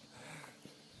 Yeah.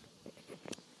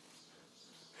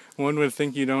 One would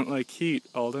think you don't like heat,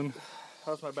 Alden.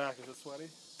 How's my back? Is it sweaty?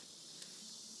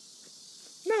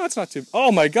 No, it's not too.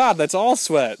 Oh my God, that's all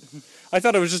sweat. I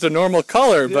thought it was just a normal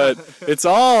color, but it's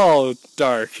all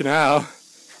dark now.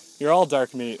 You're all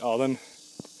dark meat, Alden.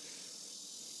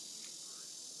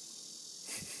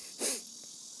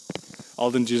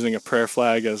 Alden's using a prayer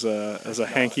flag as a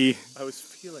hanky. I was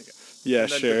feeling it. Yeah,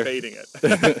 and then sure. debating it.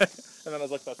 And then I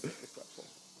was like, that's disrespectful.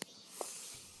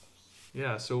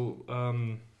 Yeah. So,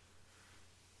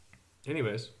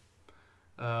 anyways,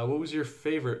 what was your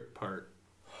favorite part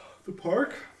The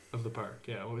park. of the park?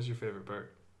 Yeah, what was your favorite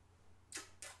part?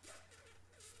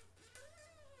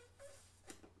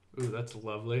 Ooh, that's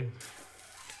lovely.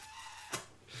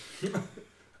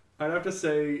 I'd have to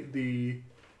say the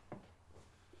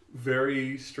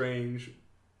very strange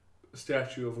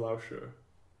statue of Lao She.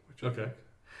 Which I Okay.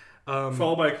 think.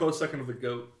 Followed by a close second of the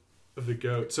goat. Of the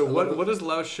goat. So I what love what does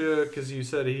Lao She? Because you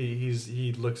said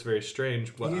he looks very strange.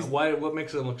 What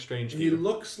makes him look strange to He you?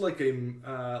 looks like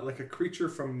a creature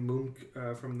from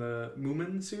from the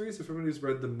Moomin series. If anybody's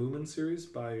read the Moomin series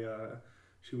by,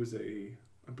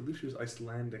 I believe she was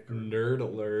Icelandic. Or, Nerd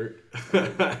alert.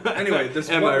 Anyway, this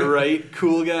Am I right,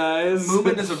 cool guys?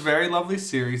 Moomin is a very lovely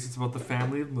series. It's about the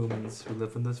family of Moomins who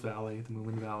live in this valley, the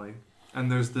Moomin Valley. And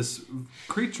there's this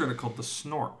creature in it called the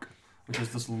Snork, which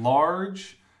is this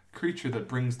large creature that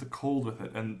brings the cold with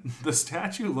it. And the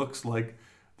statue looks like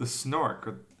the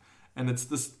Snork. And it's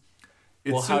this...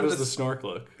 It's Well, how sort of does the this- snork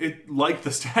look? It like the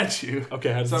statue.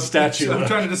 Okay, how does So the statue I'm look?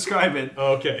 trying to describe it.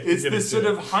 Oh, okay. It's Get this into sort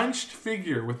it. of hunched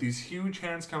figure with these huge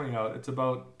hands coming out. It's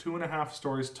about 2.5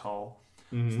 stories tall.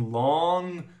 It's Mm-hmm.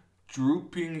 long,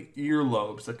 drooping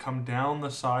earlobes that come down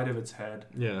the side of its head.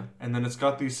 Yeah. And then it's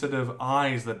got these sort of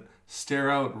eyes that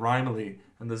stare out rhymily,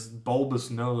 and this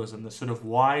bulbous nose, and this sort of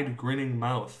wide, grinning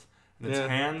mouth. And its Yeah.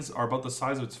 hands are about the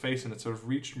size of its face, and it's sort of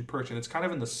reached and perched. And it's kind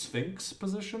of in the Sphinx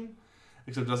position,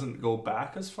 except it doesn't go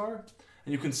back as far.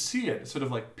 And you can see it sort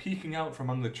of like peeking out from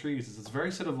among the trees. It's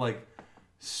very sort of like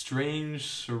strange,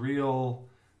 surreal,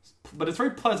 but it's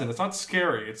very pleasant. It's not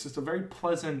scary. It's just a very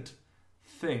pleasant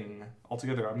thing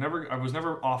altogether. I was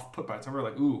never off put by it. It's never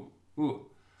like ooh.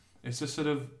 It's just sort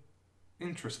of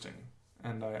interesting,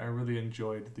 and I really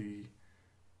enjoyed the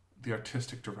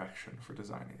artistic direction for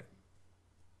designing it.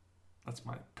 That's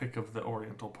my pick of the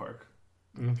Oriental Park.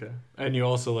 Okay. And you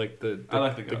also like the I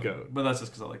like the goat, but that's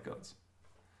just because I like goats.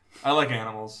 I like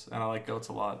animals, and I like goats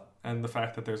a lot. And the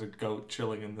fact that there's a goat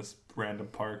chilling in this random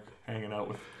park, hanging out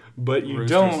with. But you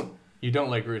roosters. don't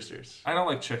like roosters. I don't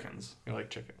like chickens. You like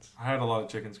chickens. I had a lot of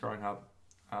chickens growing up.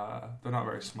 They're not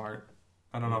very smart.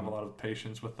 I don't have a lot of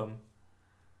patience with them.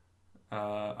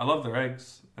 I love their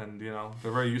eggs, and they're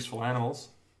very useful animals.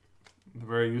 They're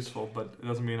very useful, but it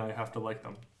doesn't mean I have to like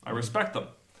them. I respect them,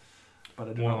 but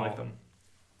I do not like them.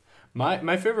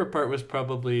 My favorite part was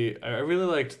probably I really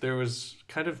liked there was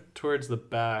kind of towards the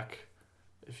back,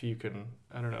 if you can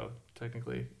I don't know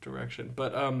technically direction,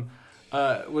 but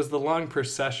was the long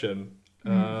procession,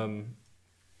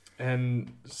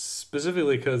 and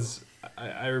specifically because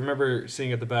I remember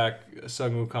seeing at the back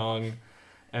Sun Wukong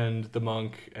and the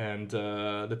monk and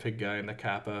the pig guy and the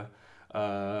kappa,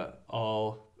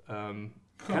 all kind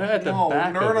of at the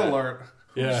back. Nerd of it. alert!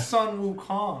 Yeah. Who's Sun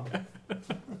Wukong?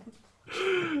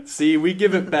 See, we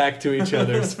give it back to each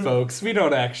other's folks. We're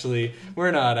not actually.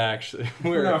 We're not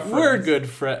friends. we're good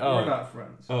friends. Oh. We're not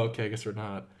friends. Oh, okay. I guess we're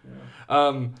not.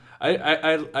 Yeah.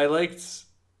 I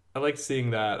liked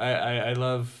seeing that. I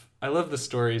love the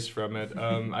stories from it.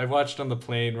 I watched on the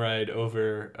plane ride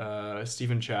over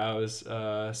Stephen Chow's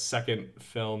second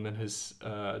film in his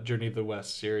Journey to the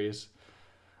West series.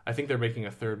 I think they're making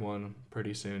a third one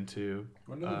pretty soon too.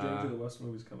 When did the Journey to the West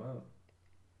movies come out?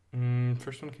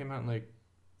 First one came out in like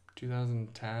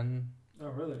 2010. Oh,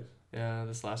 really? Yeah,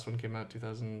 this last one came out Do you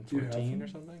have 2014 them? or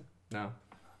something. No.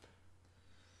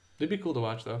 They'd be cool to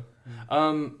watch though.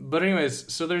 But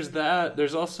anyways, so there's that.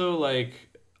 There's also like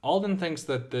Alden thinks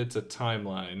that it's a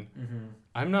timeline.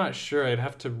 I'm not sure. I'd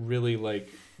have to really like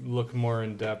look more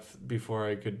in depth before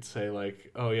I could say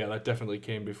like, oh yeah, that definitely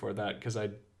came before that, because I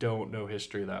don't know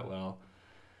history that well.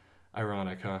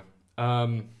 Ironic, huh?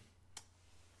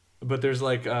 But there's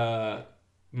like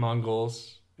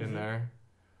Mongols in there.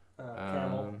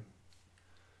 Camel.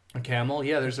 A camel,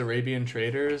 yeah. There's Arabian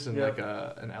traders and Yeah. like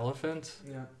an elephant.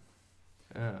 Yeah.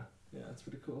 Yeah, Yeah, it's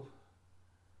pretty cool.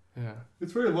 yeah.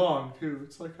 It's very long too.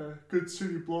 It's like a good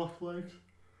city block length.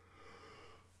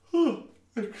 Oh,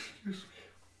 excuse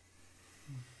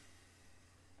me.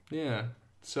 Yeah.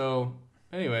 So,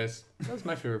 anyways, that's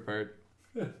my favorite part.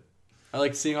 I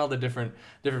like seeing all the different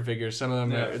figures. Some of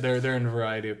them Yeah. they're in a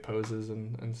variety of poses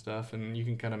and stuff, and you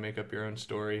can kind of make up your own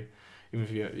story, even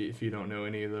if you don't know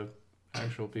any of the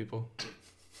actual people.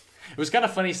 It was kind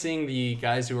of funny seeing the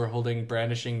guys who were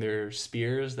brandishing their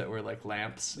spears that were like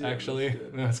lamps. Yeah, Actually, that's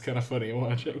good. that's kind of funny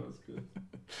watching. That was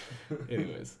good.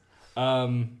 Anyways,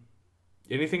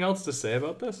 anything else to say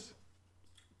about this?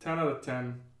 10 out of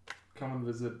 10. Come and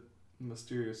visit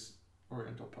Mysterious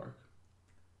Oriental Park.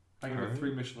 I give it a Alright.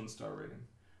 3 Michelin star rating.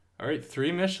 All right,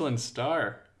 3 Michelin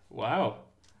star. Wow.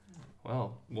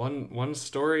 Well, one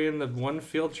story in the one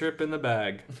field trip in the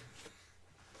bag.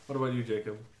 What about you,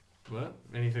 Jacob? What?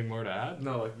 Anything more to add?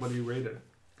 No, like, what do you rate it?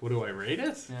 What do I rate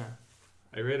it? Yeah.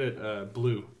 I rate it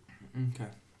blue. Okay.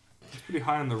 It's pretty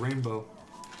high on the rainbow.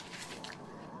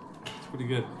 It's pretty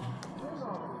good.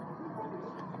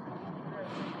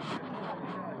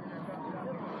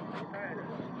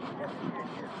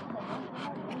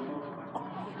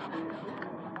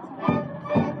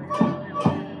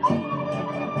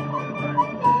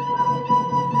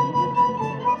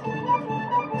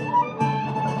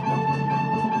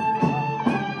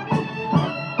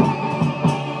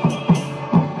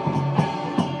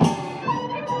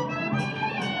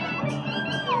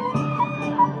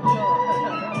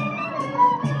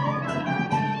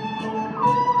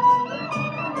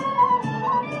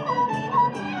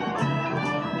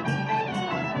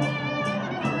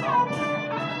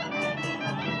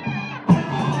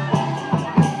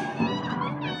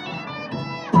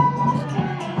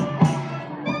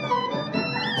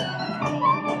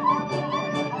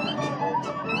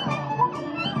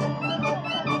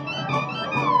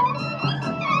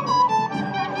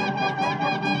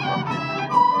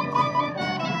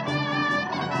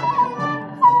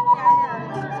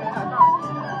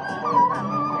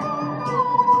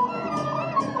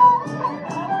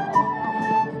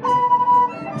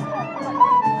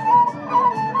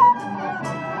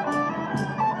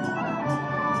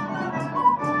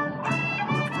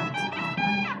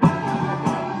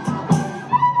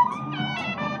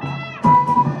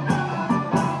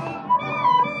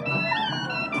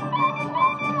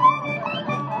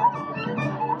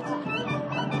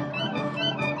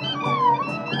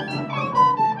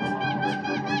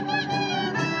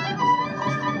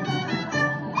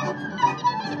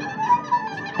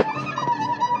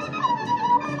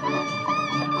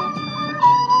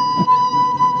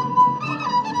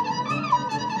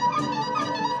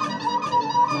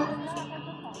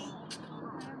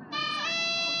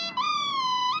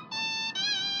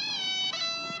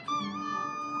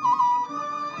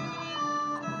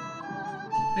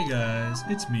 Hey guys,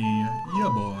 it's me, ya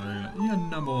boy, your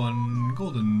number one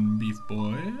golden beef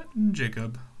boy,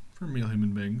 Jacob, from Real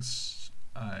Human Beings.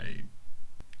 I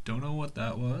don't know what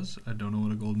that was. I don't know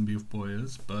what a golden beef boy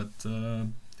is, but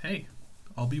hey,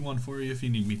 I'll be one for you if you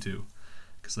need me to,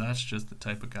 because that's just the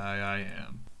type of guy I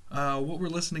am. What we're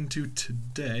listening to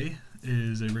today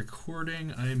is a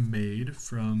recording I made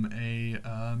from a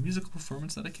musical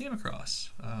performance that I came across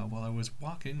while I was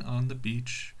walking on the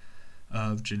beach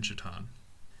of Jinchitan.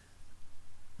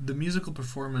 The musical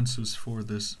performance was for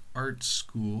this art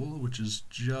school, which is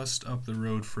just up the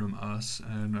road from us,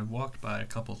 and I've walked by a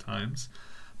couple times,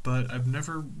 but I've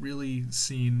never really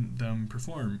seen them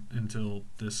perform until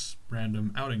this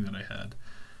random outing that I had.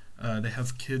 They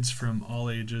have kids from all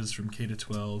ages, from K to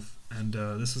 12, and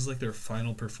this is like their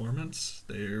final performance.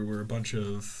 There were a bunch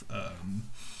of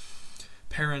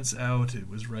parents out. It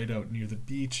was right out near the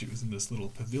beach. It was in this little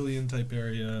pavilion type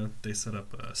area. They set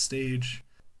up a stage.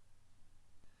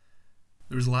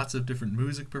 There was lots of different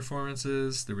music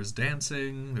performances. There was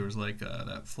dancing. There was like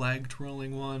that flag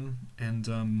twirling one,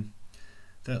 and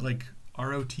that like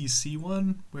ROTC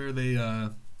one where they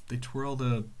twirl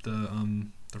the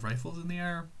rifles in the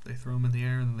air. They throw them in the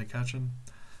air and then they catch them.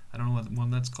 I don't know what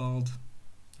one that's called,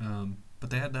 but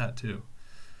they had that too.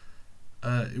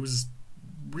 It was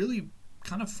really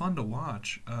kind of fun to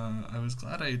watch. I was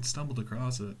glad I had stumbled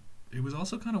across it. It was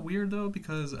also kind of weird though,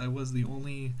 because I was the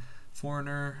only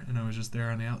foreigner, and I was just there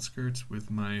on the outskirts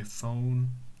with my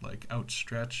phone, like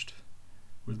outstretched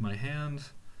with my hand,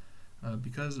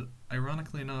 because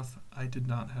ironically enough, I did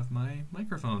not have my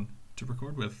microphone to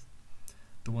record with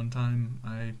the one time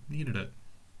I needed it.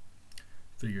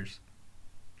 Figures.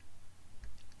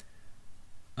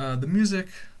 The music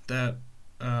that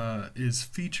is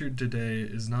featured today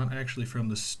is not actually from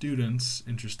the students,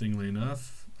 interestingly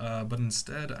enough, but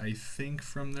instead I think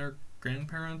from their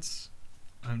grandparents.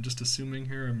 I'm just assuming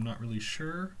here, I'm not really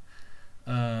sure.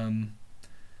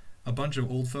 A bunch of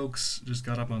old folks just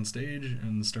got up on stage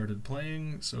and started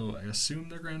playing, so I assume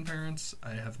they're grandparents.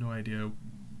 I have no idea.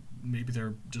 Maybe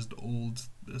they're just old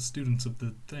students of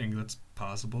the thing. That's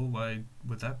possible. Why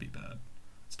would that be bad?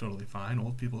 It's totally fine.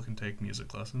 Old people can take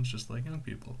music lessons just like young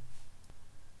people.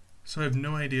 So I have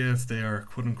no idea if they are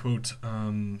quote-unquote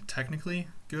technically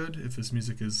good, if this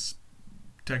music is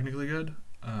technically good,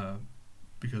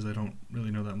 because I don't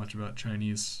really know that much about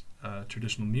Chinese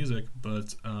traditional music,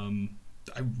 but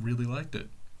I really liked it,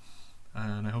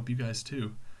 and I hope you guys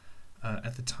too.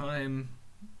 At the time,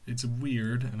 it's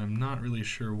weird, and I'm not really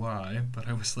sure why, but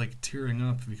I was like tearing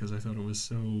up because I thought it was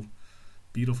so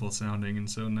beautiful sounding and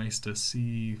so nice to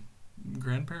see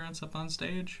grandparents up on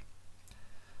stage.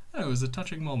 It was a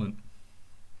touching moment.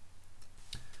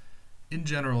 In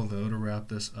general, though, to wrap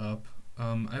this up,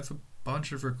 I have a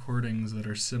bunch of recordings that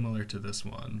are similar to this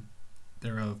one.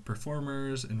 They're of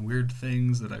performers and weird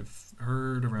things that I've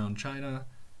heard around China.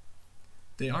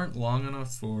 They aren't long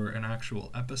enough for an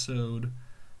actual episode,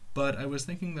 but I was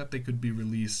thinking that they could be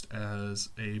released as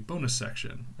a bonus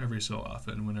section every so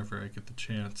often whenever I get the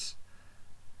chance.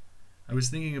 I was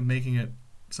thinking of making it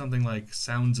something like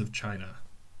Sounds of China.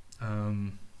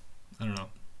 I don't know.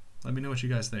 Let me know what you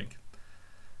guys think.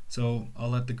 So I'll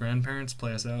let the grandparents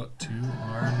play us out to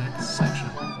our next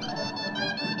section.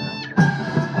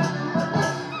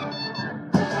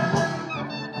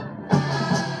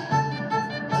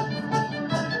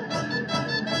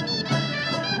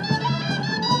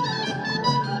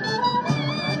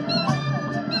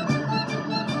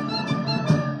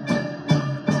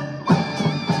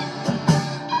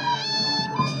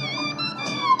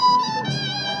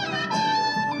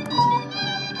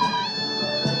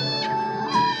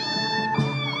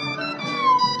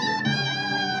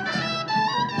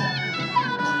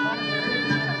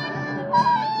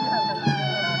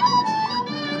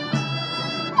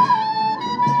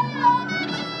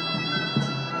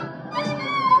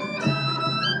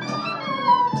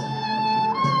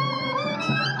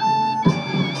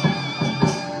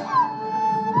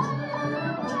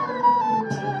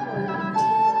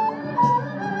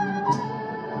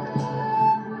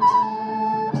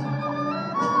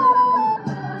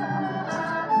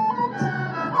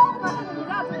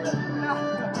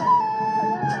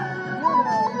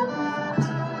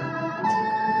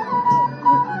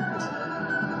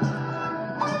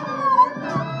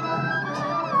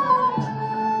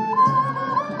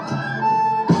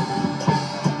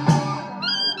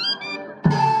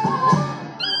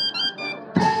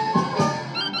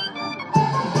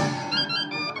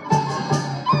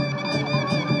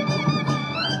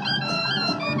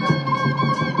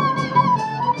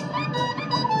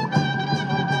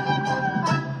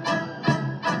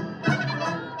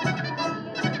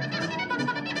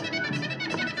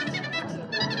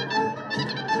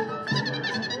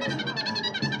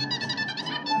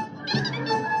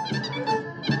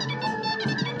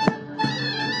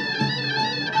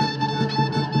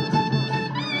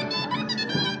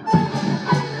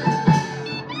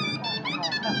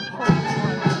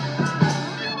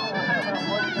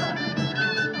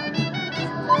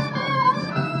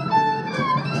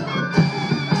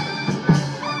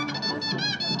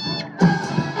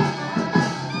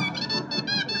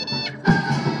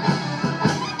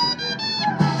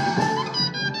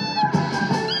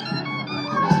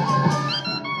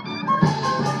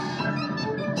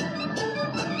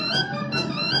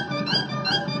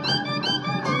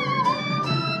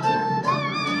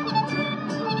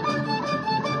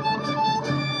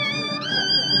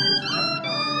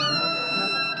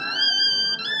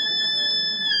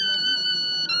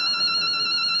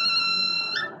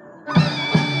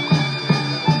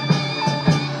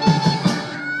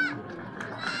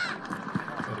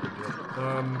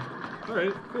 All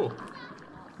right, cool.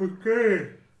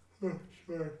 Okay. Oh,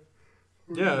 sorry.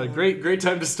 Yeah, great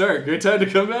time to start. Great time to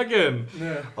come back in.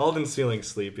 Yeah. Alden's feeling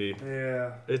sleepy.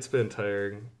 Yeah. It's been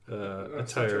tiring.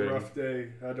 It's tiring. such a rough day.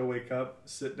 I had to wake up,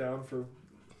 sit down for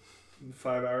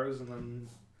 5 hours, and then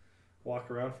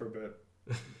walk around for a bit.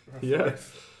 Yeah.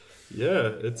 Yeah,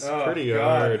 it's pretty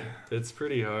hard. It's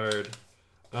pretty hard.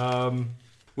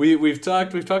 we've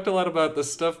talked a lot about the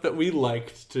stuff that we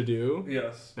liked to do.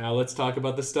 Yes. Now let's talk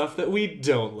about the stuff that we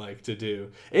don't like to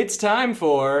do. It's time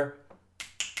for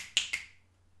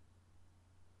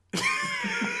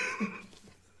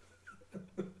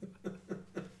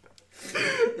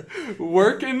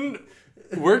working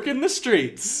the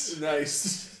streets.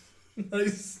 Nice.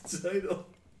 Nice title.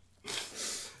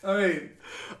 All right.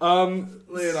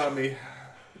 Lay it on me.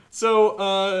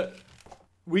 So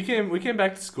we came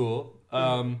back to school,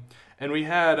 and we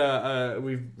had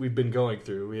we've been going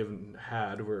through.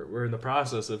 We're in the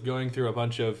process of going through a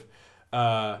bunch of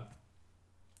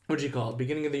what do you call it?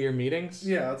 Beginning of the year meetings.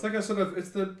 Yeah, it's like a sort of,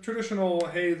 it's the traditional,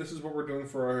 hey, this is what we're doing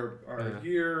for our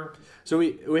year. So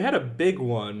we had a big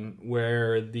one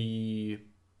where the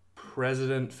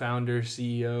president, founder,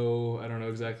 CEO, I don't know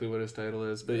exactly what his title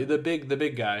is, but the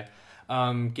big guy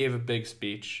gave a big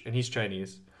speech, and he's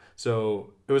Chinese.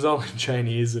 So it was all in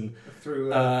Chinese, and Through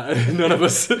none of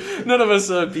us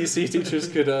BC teachers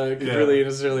could really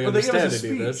necessarily understand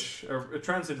any of this. Or a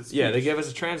translated speech. Yeah, they gave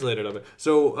us a translator of it.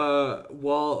 So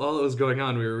while all it was going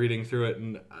on, we were reading through it,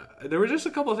 and there were just a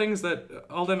couple of things that,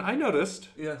 Alden, I noticed.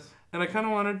 Yes. And I kind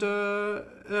of wanted to,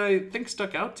 I think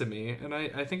stuck out to me, and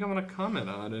I think I want to comment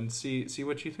on and see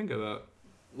what you think about.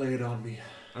 Lay it on me,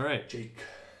 All right. Jake.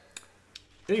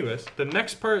 Anyways, the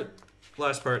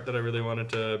last part that I really wanted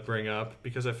to bring up,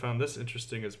 because I found this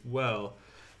interesting as well,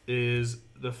 is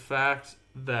the fact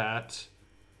that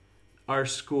our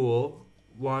school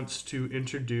wants to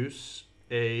introduce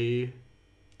a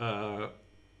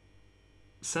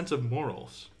sense of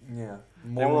morals. Yeah,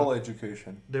 moral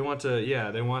education. They want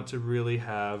to really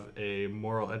have a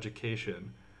moral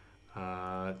education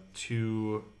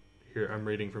here I'm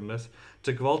reading from this,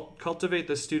 to cultivate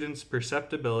the students'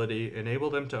 perceptibility, enable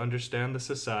them to understand the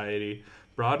society,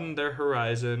 broaden their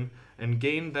horizon, and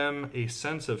gain them a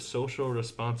sense of social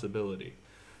responsibility.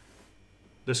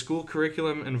 The school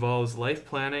curriculum involves life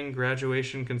planning,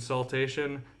 graduation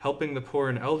consultation, helping the poor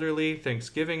and elderly,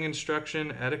 Thanksgiving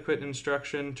instruction, etiquette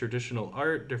instruction, traditional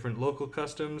art, different local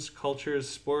customs, cultures,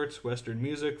 sports, Western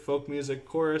music, folk music,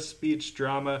 chorus, speech,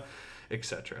 drama,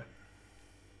 etc.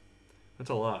 That's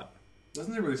a lot.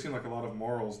 Doesn't it really seem like a lot of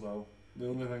morals, though? The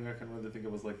only thing I can really think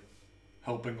of was, like,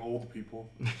 helping old people.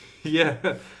 Yeah.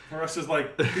 The rest is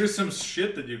like, here's some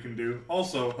shit that you can do.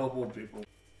 Also, help old people.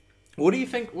 What do you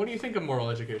think of moral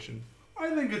education?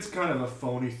 I think it's kind of a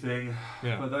phony thing.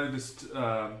 Yeah. But I just,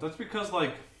 that's because,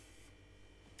 like,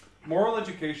 moral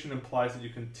education implies that you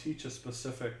can teach a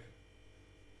specific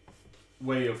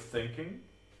way of thinking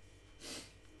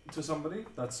to somebody.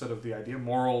 That's sort of the idea.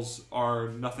 Morals are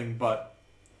nothing but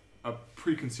a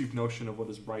preconceived notion of what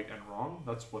is right and wrong.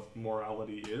 That's what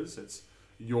morality is. It's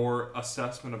your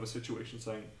assessment of a situation,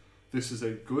 saying this is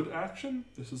a good action,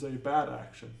 this is a bad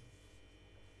action,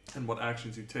 and what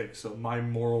actions you take. So my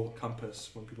moral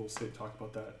compass, when people talk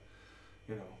about that,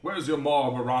 where's your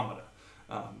moral barometer?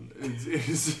 Comes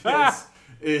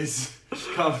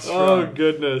Oh from,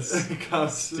 goodness,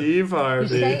 Steve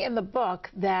Harvey. You say in the book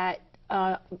that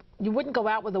you wouldn't go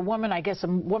out with a woman. I guess a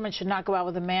woman should not go out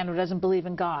with a man who doesn't believe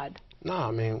in God. No,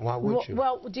 I mean, why would you?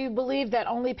 Well, do you believe that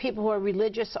only people who are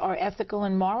religious are ethical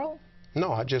and moral?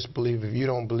 No, I just believe if you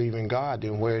don't believe in God,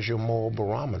 then where's your moral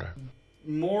barometer?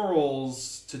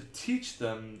 Morals, to teach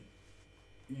them,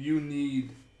 you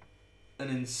need an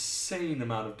insane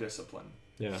amount of discipline.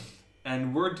 Yeah.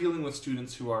 And we're dealing with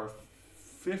students who are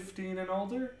 15 and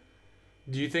older.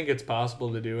 Do you think it's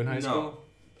possible to do in high school? No.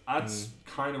 That's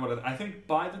kind of what I think.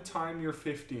 By the time you're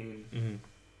 15,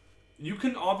 you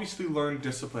can obviously learn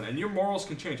discipline, and your morals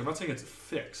can change. I'm not saying it's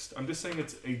fixed. I'm just saying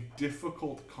it's a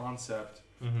difficult concept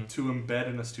to embed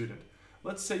in a student.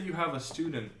 Let's say you have a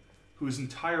student whose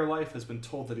entire life has been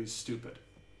told that he's stupid,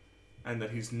 and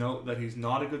that he's not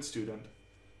a good student,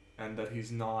 and that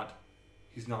he's not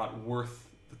worth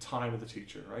the time of the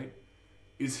teacher, right?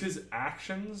 Is his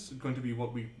actions going to be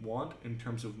what we want in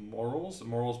terms of morals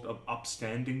of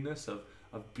upstandingness,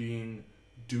 of being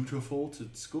dutiful to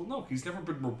school? No, he's never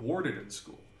been rewarded in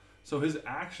school. So his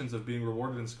actions of being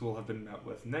rewarded in school have been met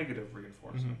with negative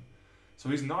reinforcement. So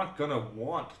he's not going to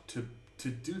want to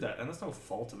do that. And that's no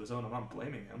fault of his own. I'm not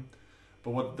blaming him.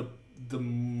 But what the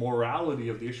morality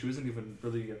of the issue isn't even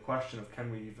really a question of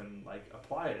can we even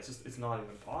apply it. It's not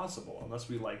even possible unless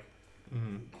we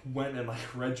went and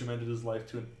regimented his life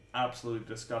to an absolutely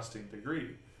disgusting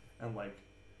degree, and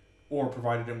or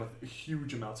provided him with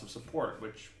huge amounts of support,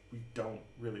 which we don't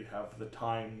really have the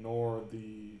time nor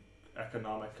the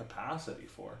economic capacity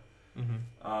for.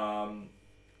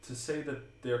 To say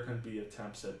that there can be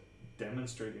attempts at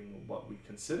demonstrating what we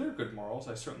consider good morals,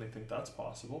 I certainly think that's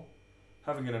possible.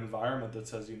 Having an environment that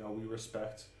says, we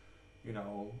respect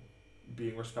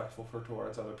being respectful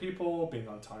towards other people, being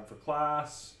on time for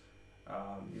class,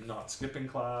 not skipping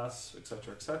class,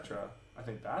 etc., etc. I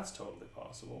think that's totally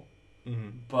possible. Mm-hmm.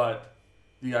 But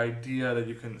the idea that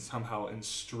you can somehow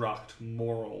instruct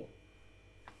moral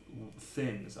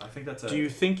things, I think that's Do you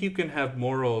think you can have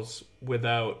morals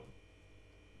without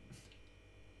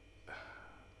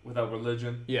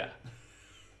religion? Yeah.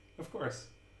 Of course.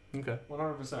 Okay.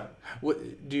 100%.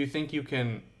 What do you think you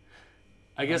can?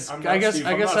 I guess I'm I'm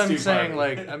Steve saying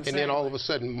Harvey. like And then all of a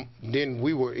sudden, then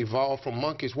we were evolved from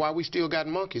monkeys. Why we still got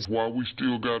monkeys? do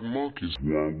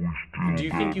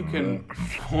you think you can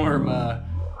form a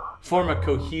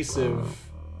cohesive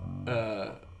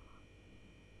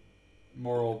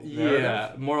Moral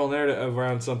narrative? moral narrative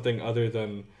around something other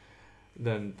than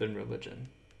religion?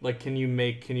 Like can you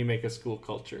make a school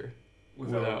culture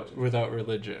without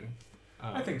religion?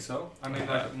 I think so. I mean,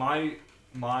 like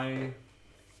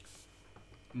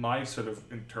my sort of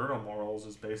internal morals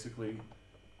is basically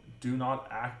do not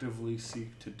actively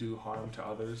seek to do harm to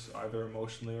others, either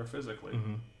emotionally or physically.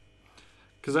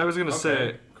 Because I was gonna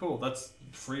say, cool. That's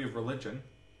free of religion.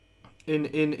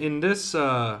 in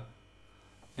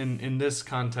this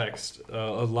context,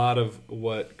 a lot of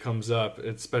what comes up,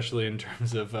 especially in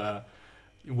terms of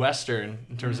Western,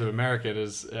 in terms of American,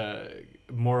 is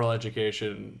moral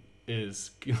education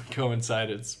is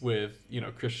coincides with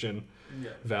Christian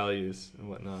values and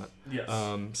whatnot. Yes.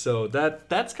 So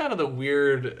that's kind of the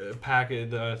weird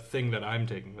thing that I'm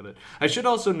taking with it. I should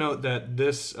also note that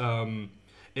this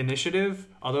initiative,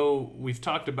 although we've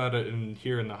talked about it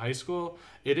here in the high school,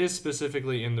 it is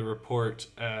specifically in the report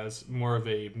as more of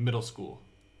a middle school.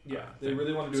 Yeah, they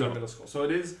really want to do it in middle school. So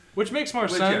it is, which makes more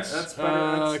sense. That's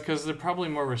better. Because they're probably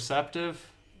more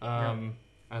receptive at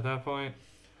that point.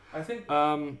 I think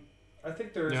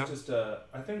there's just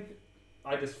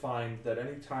I just find that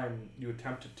anytime you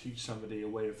attempt to teach somebody a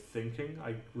way of thinking,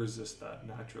 I resist that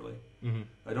naturally. Mm-hmm.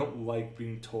 I don't like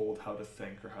being told how to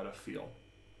think or how to feel.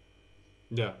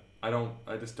 Yeah. I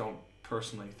just don't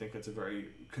personally think it's a very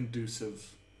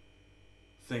conducive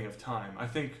thing of time. I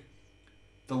think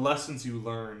the lessons you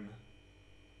learn,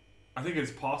 I think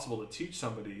it's possible to teach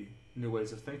somebody new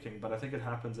ways of thinking, but I think it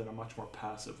happens in a much more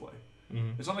passive way.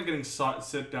 Mm-hmm. It's not like getting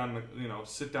sit down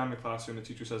in the classroom. The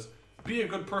teacher says, "Be a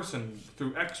good person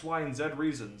through X, Y, and Z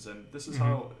reasons," and this is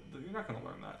how. You're not going to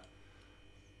learn that.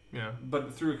 Yeah.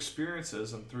 But through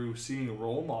experiences and through seeing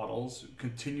role models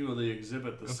continually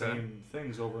exhibit the same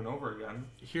things over and over again.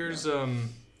 Here's I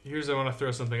want to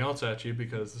throw something else at you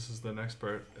because this is the next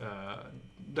part.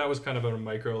 That was kind of at a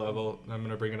micro level. I'm going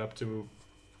to bring it up to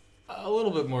a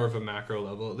little bit more of a macro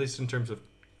level, at least in terms of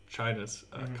China's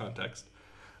context.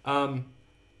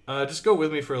 Just go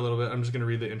with me for a little bit. I'm just going to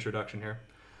read the introduction here.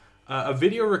 A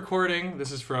video recording,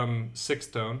 this is from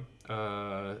Sixth Tone,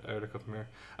 article from here.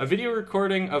 A video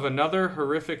recording of another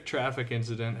horrific traffic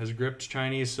incident has gripped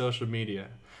Chinese social media.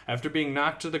 After being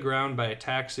knocked to the ground by a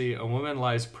taxi, a woman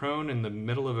lies prone in the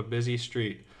middle of a busy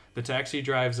street. The taxi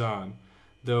drives on.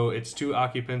 Though its two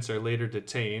occupants are later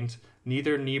detained,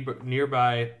 neither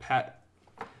nearby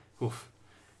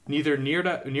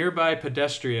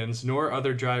pedestrians nor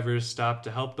other drivers stopped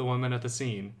to help the woman at the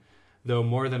scene, though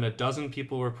more than a dozen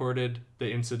people reported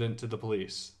the incident to the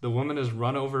police. The woman is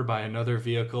run over by another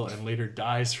vehicle and later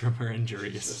dies from her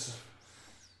injuries.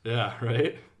 Yeah,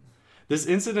 right? This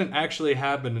incident actually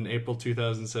happened in April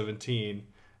 2017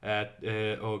 at,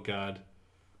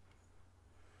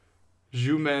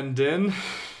 Zhumandian?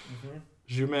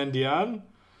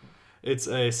 It's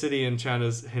a city in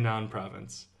China's Henan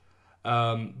province.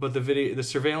 But the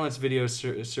surveillance video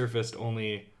surfaced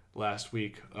only last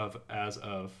week as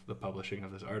of the publishing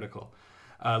of this article.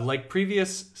 Like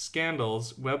previous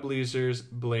scandals, web users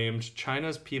blamed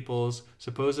China's people's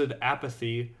supposed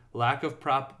apathy, lack of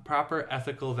proper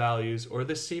ethical values, or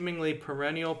the seemingly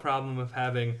perennial problem of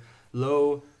having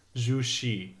low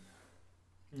zhuxi,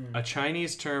 a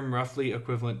Chinese term roughly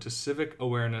equivalent to civic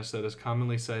awareness that is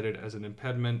commonly cited as an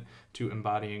impediment to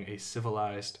embodying a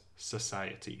civilized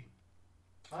society.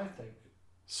 I think.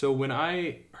 So when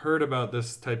I heard about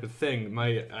this type of thing,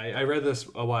 I read this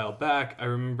a while back. I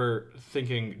remember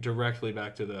thinking directly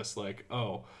back to this, like,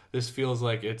 oh, this feels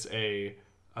like it's a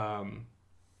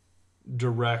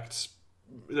direct.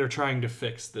 They're trying to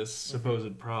fix this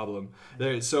supposed problem.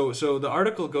 So the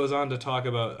article goes on to talk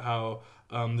about how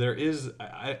there is.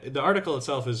 The article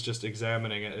itself is just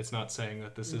examining it. It's not saying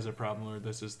that this is a problem or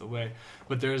this is the way,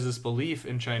 but there is this belief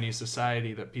in Chinese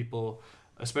society that people,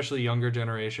 especially younger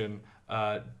generation,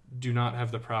 do not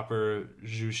have the proper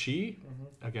zhuxi.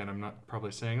 Again, I'm not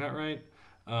probably saying that right.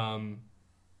 And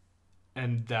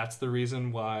that's the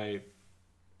reason why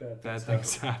bad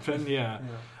things happen. Yeah.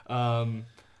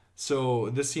 So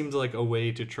this seems like a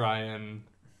way to try and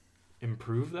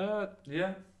improve that.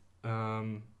 Yeah.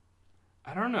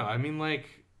 I don't know. I mean, like,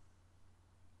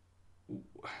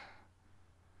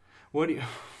 what do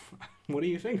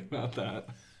you think about that?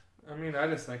 I mean, I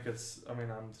just think it's. I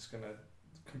mean, I'm just gonna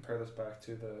compare this back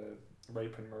to the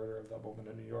rape and murder of that woman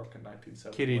in New York in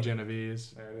 1970. Kitty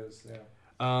Genovese. There it is. Yeah.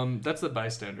 That's the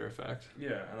bystander effect.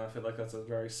 Yeah, and I feel like that's a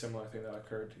very similar thing that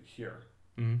occurred here.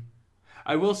 Mm-hmm.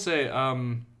 I will say,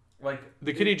 like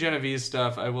the Kitty Genovese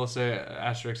stuff. I will say,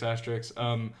 asterisk.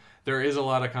 There is a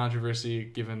lot of controversy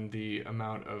given the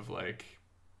amount of like,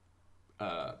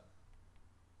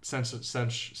 sense.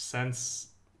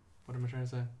 What am I trying to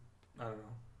say? I don't know.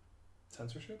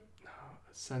 Censorship? No,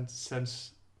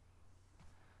 sense.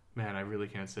 Man, I really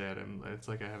can't say it. It's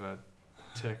like I have a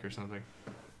tick or something.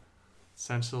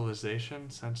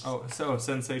 Sensualization?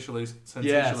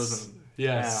 Sensationalism.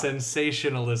 Yes,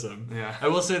 sensationalism. Yeah. I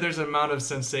will say there's an amount of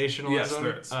sensationalism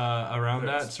around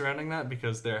that, surrounding that,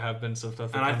 because there have been some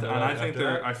stuff.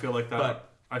 I feel like that. But,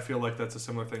 I feel like that's a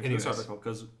similar thing to this article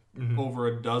because over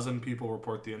a dozen people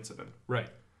report the incident. Right.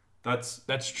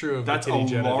 That's true. Of that's the a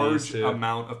Kitty large too.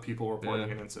 amount of people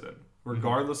reporting an incident,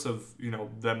 regardless of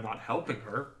them not helping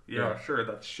her. Yeah, sure,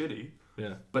 that's shitty.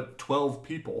 Yeah. But 12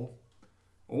 people,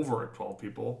 over 12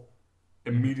 people,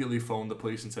 immediately phoned the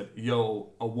police and said,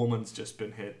 "Yo, a woman's just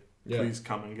been hit. Please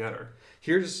come and get her."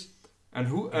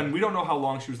 And we don't know how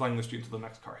long she was lying in the street until the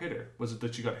next car hit her. Was it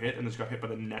that she got hit and then she got hit by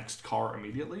the next car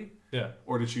immediately? Yeah.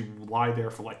 Or did she lie there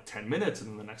for like 10 minutes and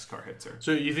then the next car hits her?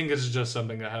 So you think this is just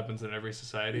something that happens in every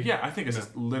society? Yeah, I think it's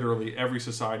just literally every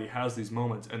society has these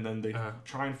moments and then they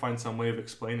try and find some way of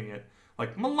explaining it.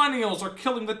 Like, millennials are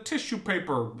killing the tissue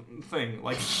paper thing.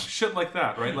 Like, shit like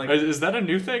that, right? Like, is that a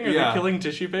new thing? Are they killing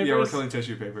tissue papers? Yeah, we're killing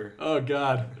tissue paper. Oh,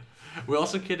 God. We're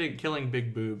also killing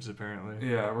big boobs, apparently.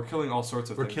 Yeah, we're killing all sorts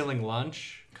of things. We're killing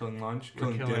lunch. Killing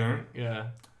dinner. Yeah.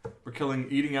 We're killing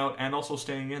eating out and also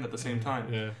staying in at the same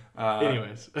time. Yeah.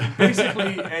 Anyways.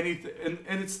 Basically anything.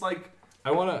 And it's like...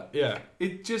 I want to... Yeah.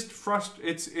 It just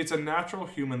frustrates... It's a natural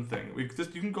human thing.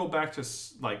 You can go back to,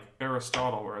 like,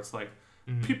 Aristotle, where it's like,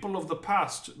 people of the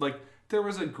past... Like, there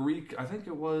was a Greek... I think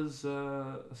it was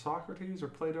Socrates or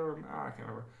Plato, or I can't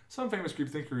remember. Some famous Greek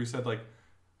thinker who said, like,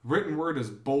 written word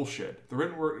is bullshit. The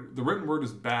written word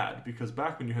is bad because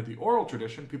back when you had the oral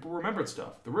tradition, people remembered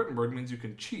stuff. The written word means you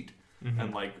can cheat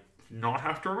and like not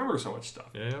have to remember so much stuff.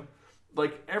 Yeah.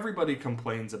 Like everybody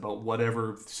complains about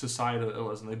whatever society it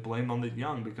was, and they blame on the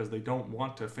young because they don't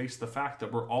want to face the fact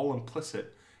that we're all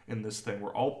implicit in this thing.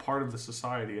 We're all part of the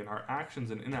society, and our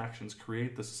actions and inactions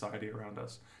create the society around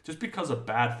us. Just because a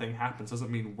bad thing happens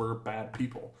doesn't mean we're bad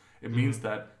people. It means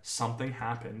that something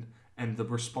happened and the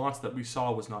response that we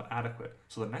saw was not adequate.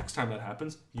 So the next time that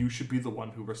happens, you should be the one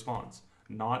who responds.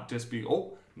 Not just be,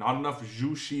 not enough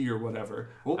juicy or whatever.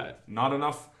 Not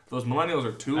enough. Those millennials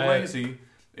are too lazy.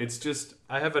 It's just...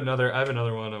 I have another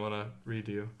one I want to read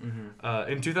to you.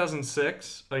 In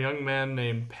 2006, a young man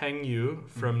named Peng Yu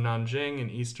from Nanjing in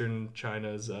eastern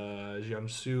China's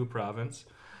Jiangsu province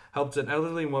helped an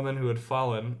elderly woman who had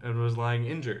fallen and was lying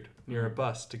injured near a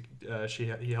bus.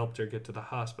 He helped her get to the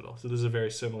hospital. So this is a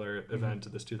very similar event to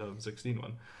this 2016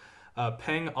 one.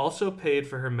 Peng also paid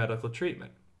for her medical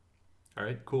treatment. All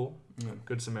right, cool.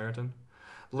 Good Samaritan.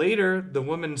 Later, the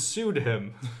woman sued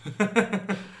him,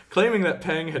 claiming that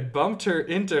Peng had bumped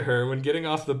into her when getting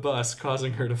off the bus,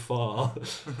 causing her to fall.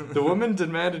 The woman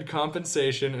demanded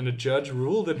compensation, and a judge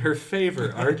ruled in her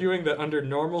favor, arguing that under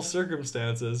normal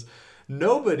circumstances,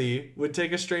 nobody would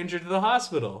take a stranger to the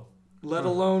hospital, let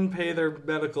alone pay their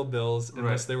medical bills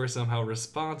unless they were somehow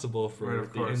responsible for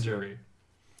the injury.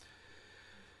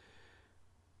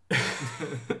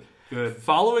 Good.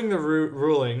 Following the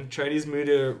ruling, Chinese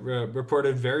media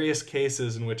reported various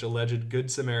cases in which alleged Good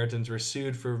Samaritans were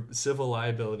sued for civil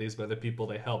liabilities by the people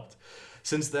they helped.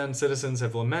 Since then, citizens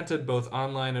have lamented both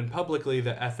online and publicly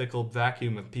the ethical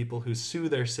vacuum of people who sue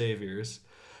their saviors,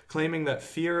 claiming that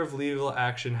fear of legal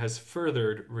action has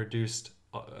furthered reduced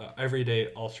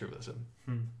everyday altruism.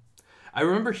 I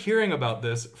remember hearing about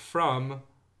this from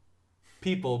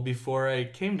people before I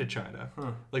came to China.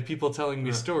 Like people telling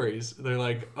me stories. They're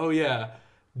like, oh yeah,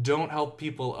 don't help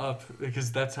people up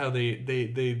because that's how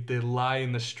they lie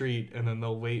in the street and then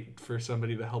they'll wait for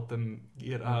somebody to help them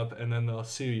get up and then they'll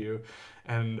sue you.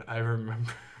 And I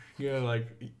remember, like,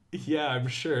 yeah, I'm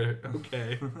sure.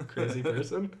 Okay, crazy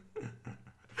person.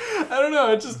 I don't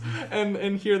know. It just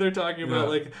and here they're talking about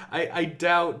like I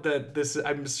doubt that this.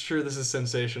 I'm sure this is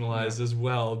sensationalized as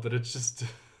well, but it's just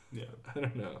I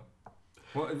don't know.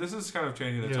 Well, this is kind of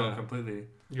changing the tone completely.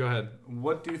 Go ahead.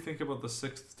 What do you think about the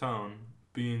sixth tone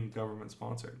being government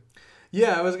sponsored.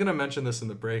 Yeah, I was gonna mention this in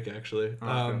the break actually.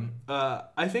 Okay.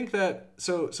 I think that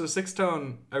so Sixth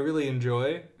Tone I really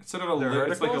enjoy. It's sort of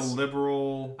it's like a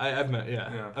liberal. I've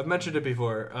mentioned it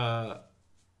before.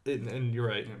 And you're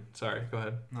right. Yeah. Sorry, go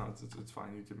ahead. No, it's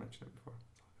fine. You did mention it before.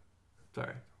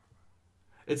 Sorry.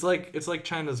 It's like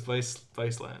China's vice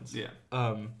lands. Yeah.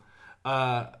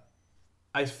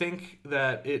 I think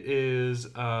that it is.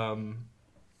 I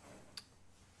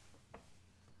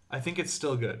think it's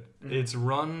still good. Mm-hmm. It's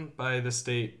run by the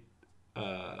state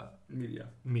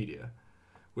media,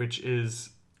 which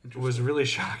was really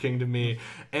shocking to me,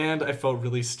 and I felt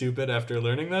really stupid after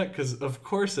learning that because of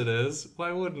course it is.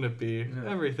 Why wouldn't it be? Yeah.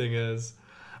 Everything is.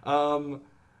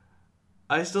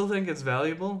 I still think it's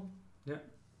valuable. Yeah.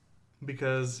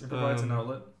 Because it provides an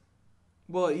outlet.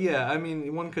 Well, yeah, I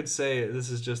mean, one could say this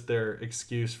is just their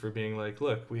excuse for being like,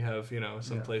 look, we have,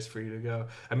 some place for you to go.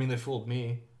 I mean, they fooled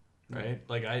me, right?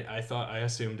 Like, I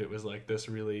assumed it was like this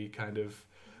really kind of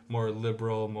more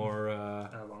liberal, more...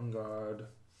 avant-garde.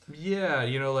 Yeah,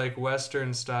 like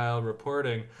Western style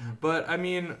reporting. Mm. But, I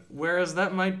mean, whereas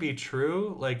that might be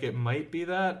true, like it might be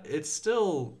that, it's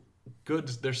still good.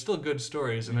 There's still good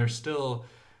stories and there's still...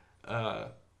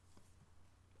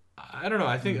 I don't know.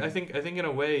 I think in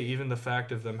a way, even the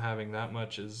fact of them having that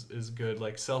much is good.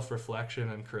 Like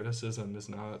self-reflection and criticism is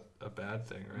not a bad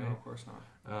thing, right? No, of course not.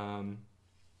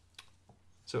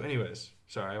 So, anyways,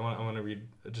 sorry. I want to read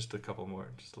just a couple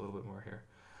more, just a little bit more here.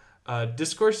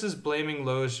 Discourses blaming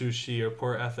Luo Zhuxi or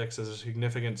poor ethics as a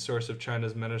significant source of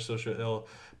China's mental social ill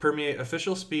permeate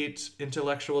official speech,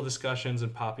 intellectual discussions,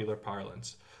 and popular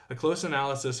parlance. A close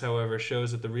analysis, however,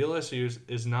 shows that the real issue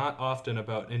is not often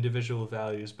about individual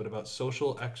values, but about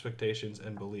social expectations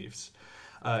and beliefs.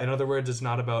 In other words, it's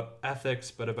not about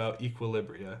ethics, but about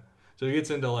equilibria. So he gets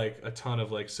into like a ton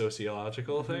of like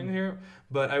sociological thing here.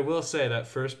 But I will say that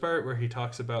first part where he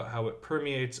talks about how it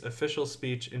permeates official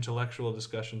speech, intellectual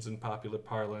discussions, and popular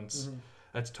parlance,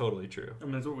 that's totally true. I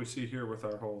mean, that's what we see here with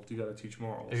our whole, you got to teach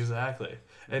morals. Exactly.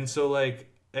 And so like,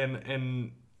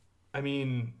 and I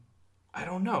mean... I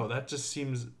don't know. That just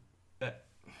seems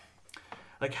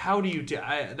like how do you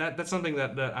that's something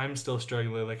that I'm still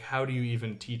struggling with. Like how do you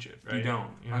even teach it? Right? You don't.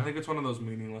 I think it's one of those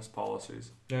meaningless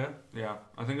policies. Yeah. Yeah.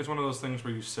 I think it's one of those things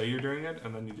where you say you're doing it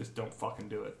and then you just don't fucking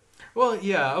do it. Well,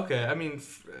 yeah. Okay. I mean,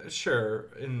 sure.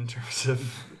 In terms of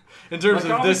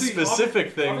this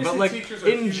specific thing, but like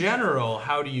in general,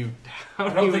 how do you? I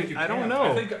don't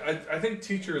know. I think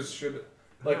teachers should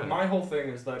like. My whole thing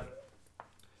is that.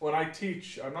 When I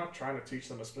teach, I'm not trying to teach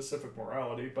them a specific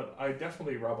morality, but I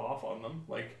definitely rub off on them.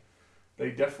 Like, they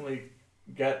definitely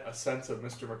get a sense of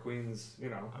Mr. McQueen's,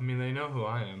 I mean, they know who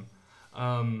I am.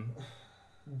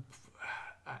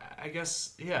 I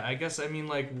guess, I mean,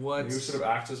 like, what... You sort of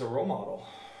act as a role model,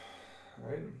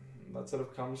 right? That sort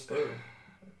of comes through.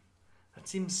 That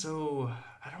seems so...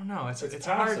 I don't know. It's passive.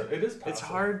 hard. It is passive. It's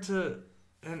hard to...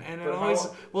 And it always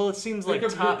it seems like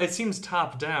it seems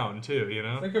top down too,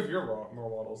 Think of your role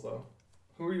models though.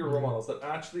 Who are your role models that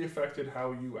actually affected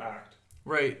how you act?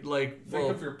 Right, like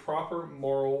think of your proper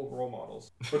moral role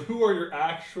models. But who are your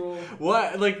actual?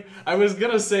 What? Like I was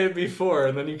gonna say it before,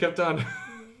 and then you kept on.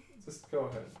 Just go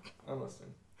ahead. I'm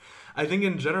listening. I think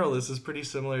in general this is pretty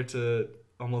similar to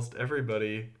almost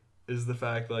everybody. Is the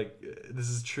fact like this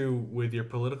is true with your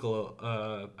political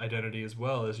identity as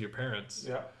well as your parents.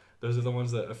 Yeah. Those are the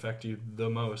ones that affect you the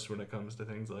most when it comes to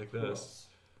things like this.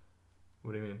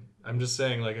 What do you mean? I'm just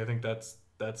saying, like, I think that's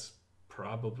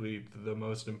probably the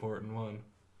most important one.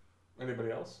 Anybody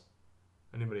else?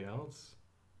 Anybody else?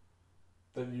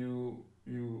 Then you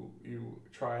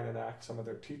try and enact some of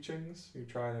their teachings. You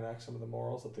try and enact some of the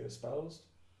morals that they espoused.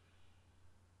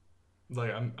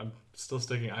 Like I'm still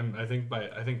sticking. I think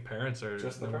parents are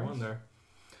just number parents? one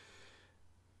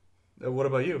there. What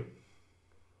about you?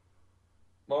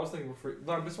 Well, I was thinking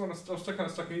I'm still kind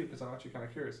of stuck in you because I'm actually kind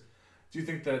of curious. Do you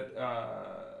think that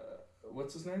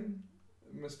what's his name,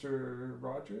 Mr.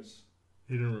 Rogers?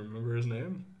 You didn't remember his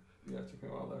name? Yeah, it took me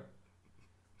a while there.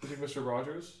 Do you think Mr.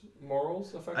 Rogers'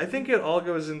 morals affect? I think it all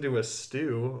goes into a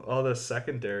stew. All the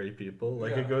secondary people,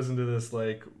 like it goes into this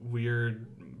like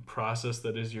weird process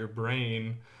that is your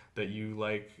brain. That you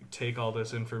like take all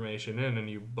this information in and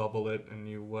you bubble it and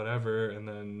you whatever and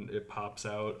then it pops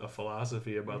out a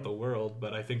philosophy about the world.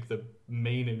 But I think the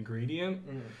main ingredient,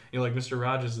 like Mr.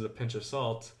 Rogers is a pinch of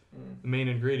salt. The main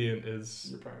ingredient is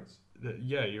your parents.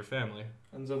 Your family.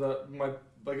 And so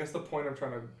I guess the point I'm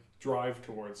trying to drive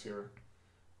towards here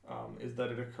is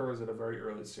that it occurs at a very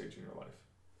early stage in your life.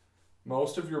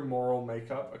 Most of your moral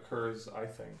makeup occurs, I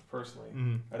think, personally,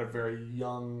 at a very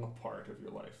young part of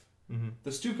your life.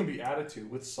 The stew can be added to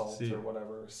with salt See, or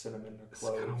whatever, cinnamon or That's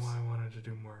kind of cloves why I wanted to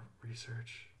do more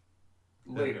research.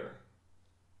 later.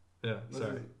 Yeah,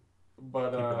 sorry.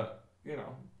 But Keep going. you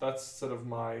know, that's sort of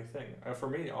my thing. For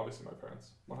me, obviously, my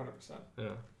parents, 100%. Yeah.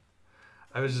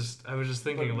 I was just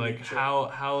thinking Like, like sure.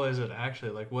 how is it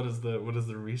actually, like what is the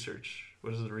research?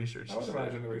 What does the research I would say?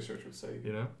 imagine the research would say,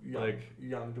 You know? young, Like,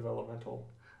 young developmental.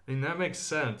 I mean that makes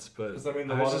sense, but 'Cause, I mean,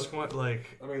 I just want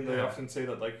like I mean, they yeah. often say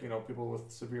that, like, you know, people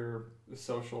with severe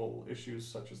social issues,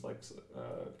 such as, like,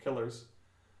 killers,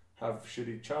 have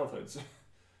shitty childhoods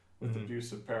with Mhm.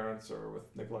 abusive parents or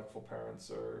with neglectful parents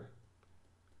or,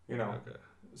 you know, Okay.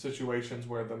 situations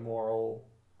where the moral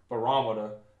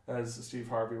barometer, as Steve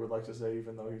Harvey would like to say,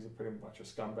 even though he's pretty much a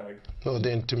scumbag, Well,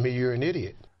 then to me, you're an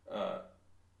idiot.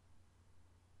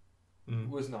 Mhm.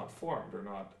 was not formed or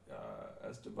not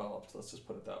as developed. Let's just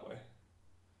put it that way.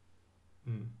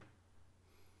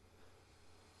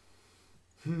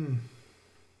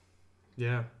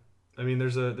 Yeah. I mean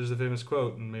there's a famous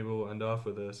quote, and maybe we'll end off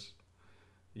with this.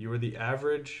 You are the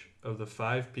average of the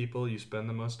 5 people you spend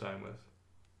the most time with.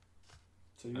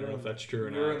 So I don't know if that's true or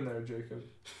you're not. in there, Jacob.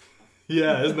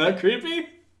 Yeah, isn't that creepy?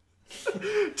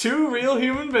 2 real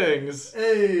human beings.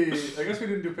 Hey, I guess we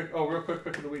didn't do pick. Oh, real quick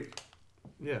pick of the week.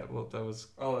 Yeah, well that was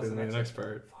Oh, that's gonna be the next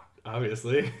part. Fuck.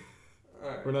 Obviously. All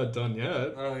right. We're not done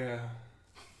yet. Oh yeah.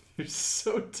 You're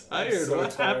so tired. so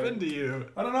What tired. happened to you?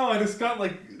 I don't know. I just got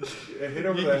like a hit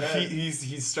over the head. He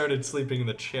started sleeping in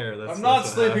the chair. That's, I'm not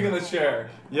that's what sleeping in happened. the chair.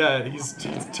 Yeah, he's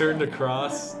turned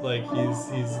across, like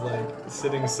he's like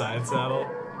sitting side saddle.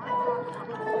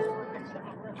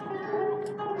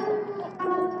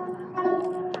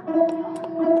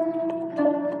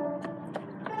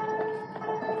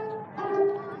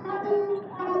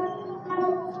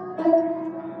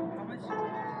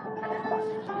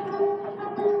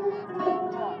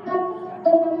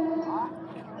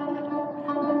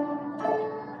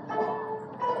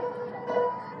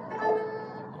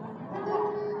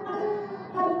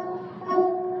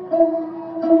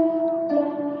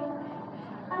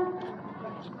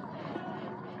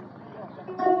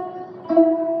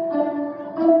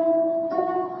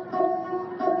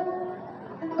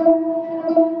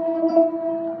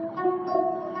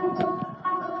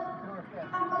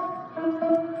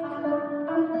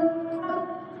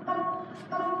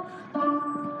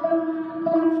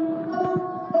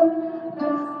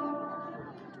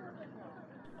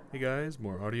 Hey guys,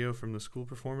 more audio from the school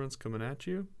performance coming at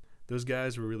you. Those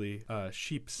guys were really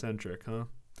sheep-centric, huh?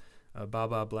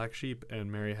 Baba Black Sheep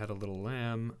and Mary Had a Little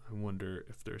Lamb. I wonder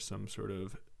if there's some sort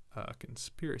of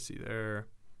conspiracy there.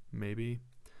 Maybe.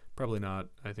 Probably not.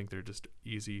 I think they're just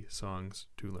easy songs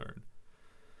to learn.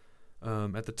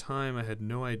 At the time, I had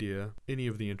no idea any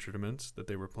of the instruments that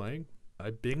they were playing.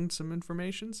 I binged some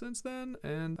information since then,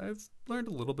 and I've learned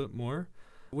a little bit more.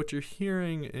 What you're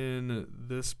hearing in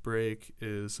this break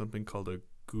is something called a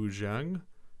guzheng.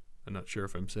 I'm not sure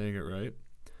if I'm saying it right,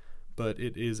 but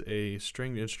it is a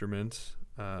stringed instrument.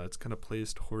 It's kind of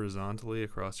placed horizontally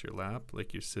across your lap,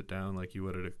 like you sit down like you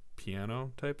would at a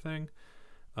piano type thing.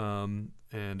 And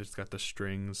it's got the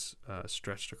strings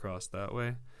stretched across that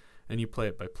way. And you play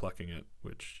it by plucking it,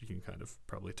 which you can kind of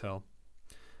probably tell.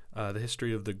 The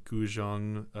history of the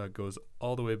guzheng goes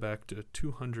all the way back to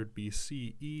 200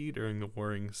 BCE during the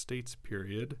Warring States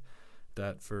period.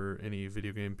 That, for any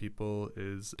video game people,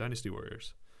 is Dynasty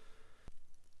Warriors.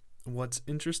 What's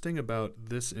interesting about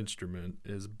this instrument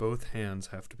is both hands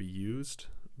have to be used,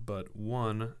 but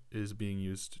one is being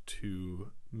used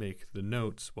to make the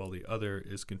notes while the other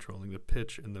is controlling the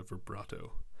pitch and the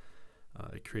vibrato.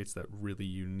 It creates that really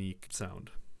unique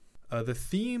sound. The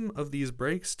theme of these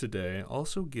breaks today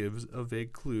also gives a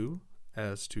vague clue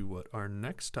as to what our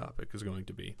next topic is going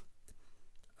to be.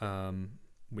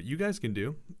 What you guys can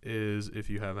do is, if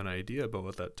you have an idea about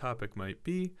what that topic might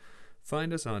be,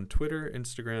 find us on Twitter,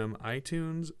 Instagram,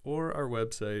 iTunes, or our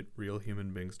website,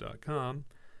 realhumanbeings.com,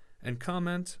 and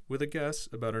comment with a guess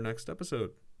about our next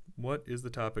episode. What is the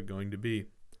topic going to be?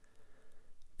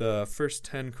 The first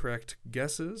 10 correct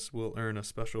guesses will earn a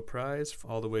special prize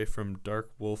all the way from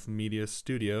Dark Wolf Media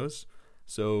Studios,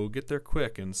 so get there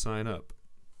quick and sign up.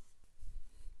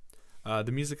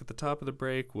 The music at the top of the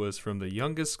break was from the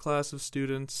youngest class of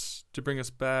students. To bring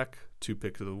us back to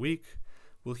Pick of the Week,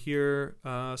 we'll hear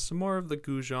some more of the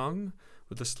guzheng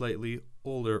with a slightly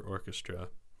older orchestra.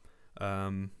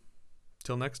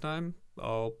 Till next time,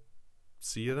 I'll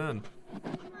see you then.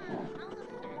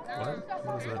 What?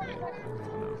 What does that mean? I don't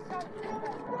even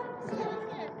know.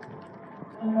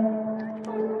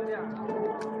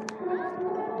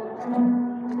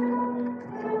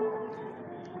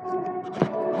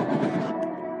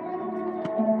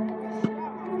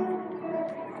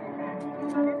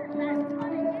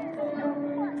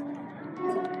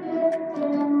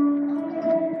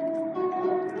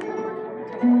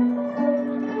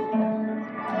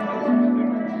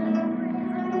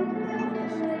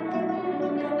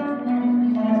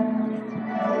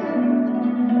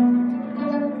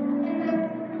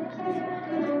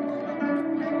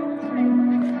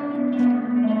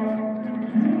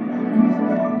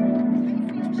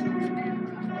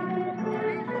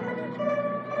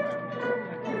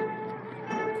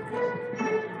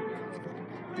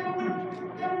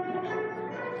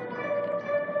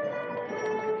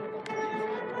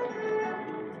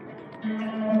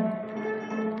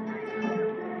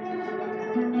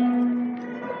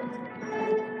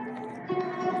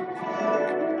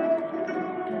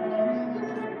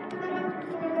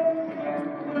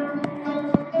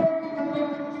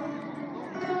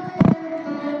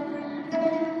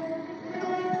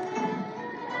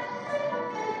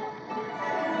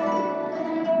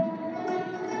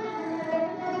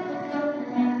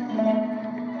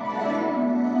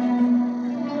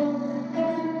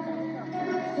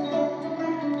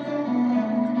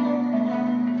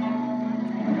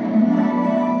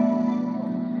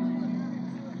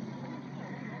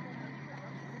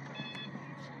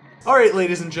 right,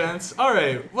 ladies and gents. All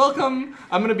right, welcome.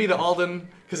 I'm gonna be the Alden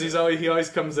because he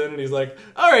always comes in and he's like,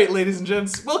 all right, ladies and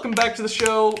gents, welcome back to the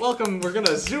show. Welcome. We're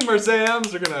gonna zoom our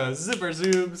zams. We're gonna zip our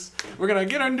zoobs. We're gonna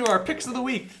get into our picks of the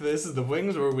week. This is the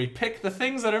Wings where we pick the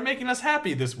things that are making us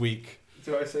happy this week.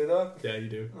 Do I say that? Yeah, you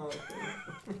do. Oh,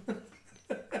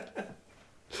 okay.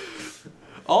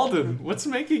 Alden, what's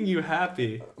making you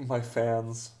happy? My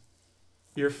fans.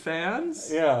 Your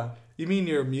fans? Yeah. You mean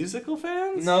your musical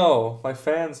fans? No, my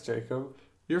fans, Jacob.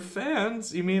 Your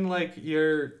fans? You mean like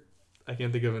your... I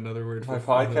can't think of another word for My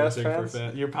podcast fans?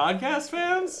 Your podcast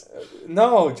fans?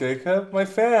 No, Jacob, my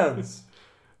fans.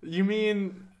 You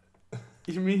mean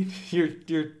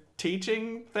your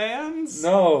teaching fans?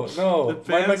 No, The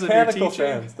my fans of your mechanical teaching?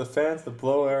 fans. The fans that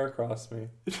blow air across me.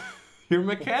 Your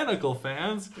mechanical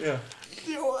fans? Yeah.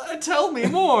 Tell me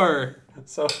more.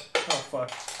 So, oh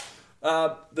fuck.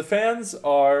 The fans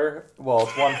are, well,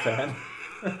 it's one fan.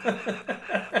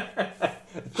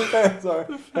 The fans are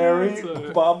Harry,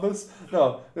 Bombus.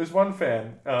 No, there's one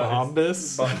fan.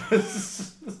 Bombus?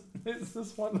 Bombus. It's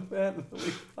this one fan that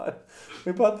we bought.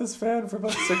 We bought this fan for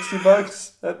about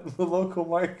 $60 at the local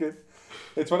market.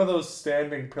 It's one of those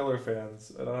standing pillar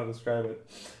fans. I don't know how to describe it.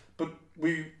 But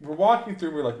we were walking through,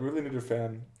 we were like, we really need a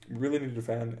fan.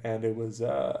 And it was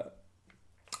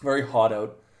very hot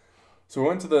out. So we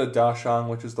went to the Dashang,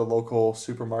 which is the local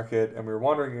supermarket, and we were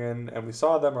wandering in, and we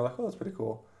saw them. We're like, oh, that's pretty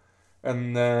cool.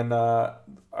 And then I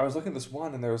was looking at this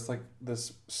one, and there was like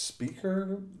this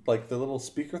speaker, like the little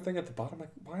speaker thing at the bottom.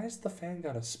 Like, why has the fan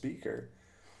got a speaker?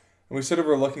 And we sort of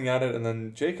were looking at it, and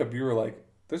then Jacob, you were like,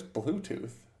 there's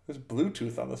Bluetooth. There's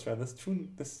Bluetooth on this fan. This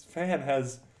fan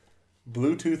has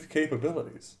Bluetooth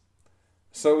capabilities.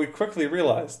 So we quickly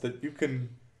realized that you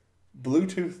can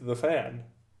Bluetooth the fan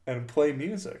and play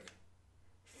music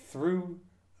through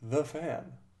the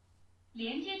fan.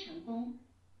 连接成功.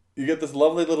 You get this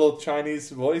lovely little Chinese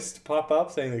voice to pop up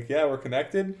saying like, yeah, we're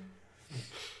connected.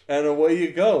 And away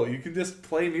you go. You can just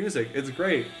play music. It's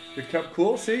great. It kept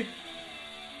cool, see?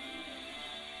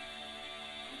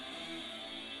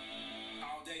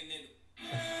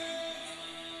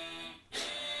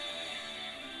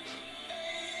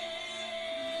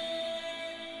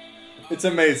 It's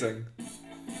amazing.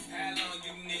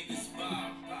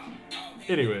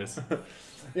 Anyways.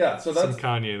 Yeah, so that's... Some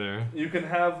Kanye there. You can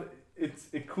have...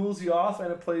 It cools you off and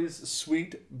it plays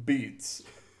sweet beats,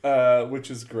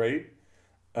 which is great.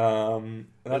 It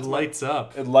lights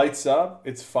up. It lights up.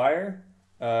 It's fire,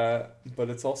 but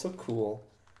it's also cool.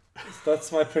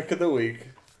 That's my pick of the week.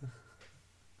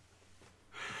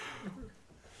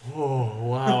 Oh,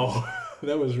 wow.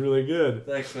 That was really good.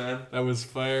 Thanks, man. That was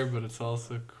fire, but it's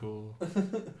also cool.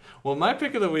 Well, my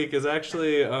pick of the week is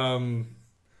actually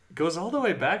goes all the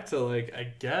way back to like I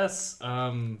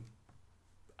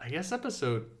guess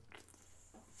episode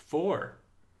 4,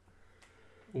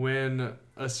 when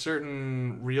a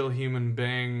certain real human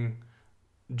being,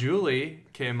 Julie,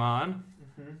 came on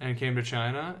and came to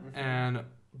China and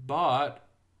bought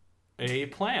a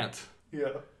plant.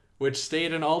 Yeah. Which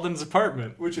stayed in Alden's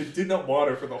apartment. Which I did not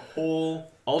water for the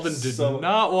whole... Alden did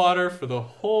not water for the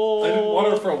whole... I didn't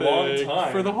water for a long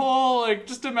time. For the whole...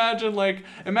 Just imagine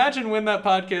when that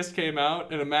podcast came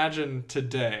out and imagine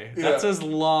today. Yeah. That's as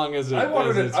long as I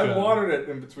watered it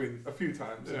in between a few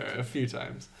times. A few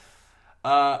times.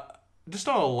 Just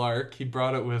on a lark, he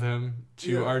brought it with him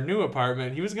to our new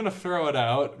apartment. He was going to throw it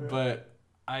out, but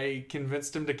I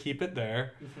convinced him to keep it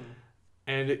there. Mm-hmm.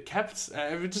 And it kept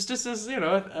just as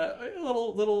a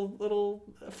little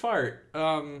fart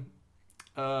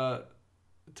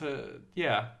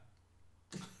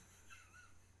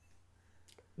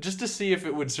just to see if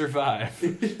it would survive.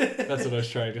 That's what I was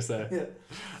trying to say. Yeah.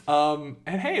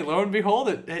 And hey, lo and behold,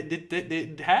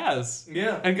 it has.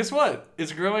 Yeah. And guess what?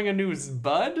 It's growing a new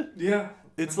bud. Yeah.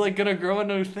 It's like gonna grow a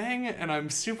new thing, and I'm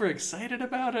super excited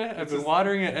about it. I've been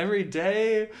watering it every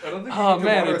day. I don't think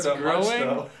it's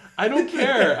growing. Much, I don't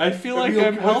care. I feel like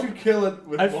I'm helping. If you kill it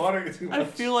with watering too much. I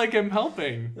feel like I'm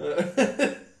helping.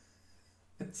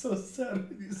 It's so sad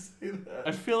when you say that.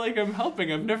 I feel like I'm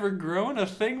helping. I've never grown a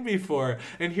thing before,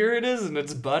 and here it is, and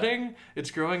it's budding.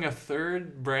 It's growing a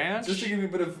third branch. Just to give you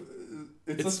a bit of,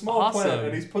 it's a small plant,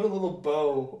 and he's put a little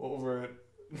bow over it,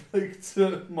 like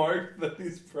to mark that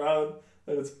he's proud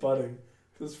that it's budding.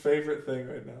 It's his favorite thing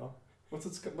right now. What's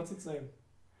its name?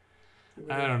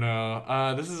 I don't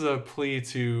know. This is a plea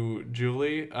to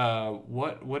Julie.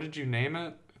 What did you name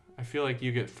it? I feel like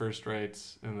you get first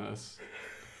rights in this.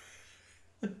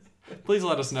 Please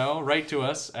let us know. Write to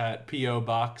us at P.O.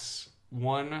 Box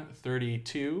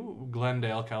 132,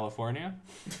 Glendale, California.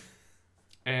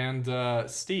 And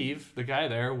Steve, the guy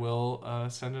there, will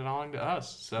send it along to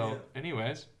us. So,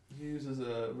 anyways, He uses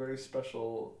a very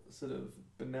special sort of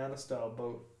banana-style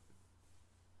boat.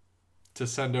 To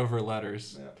send over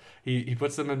letters. Yeah. He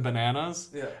puts them in bananas,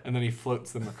 Yeah. and then he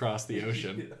floats them across the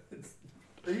ocean. Yeah,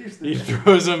 they used to He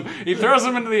throws them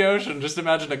into the ocean. Just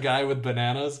imagine a guy with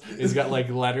bananas. He's got like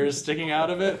letters sticking out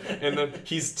of it, and then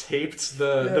he's taped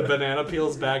the banana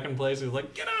peels back in place. He's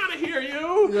like, "Get out of here,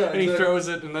 you!" Yeah, and he exactly. throws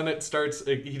it, and then it starts.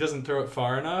 He doesn't throw it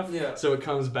far enough, Yeah. so it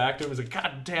comes back to him. He's like,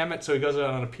 "God damn it!" So he goes out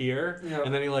on a pier, Yeah.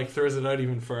 and then he like throws it out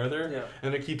even further, Yeah.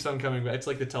 and it keeps on coming back. It's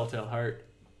like the Telltale Heart.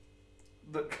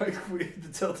 The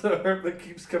telltale heart that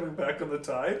keeps coming back on the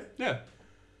tide. Yeah.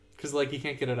 Because like you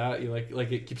can't get it out, you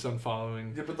like it keeps on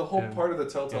following. Yeah, but the whole him. part of the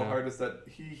telltale Yeah. heart is that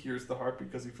he hears the heart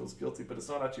because he feels guilty, but it's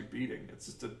not actually beating. It's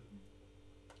just a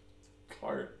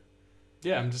heart.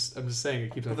 Yeah, I'm just saying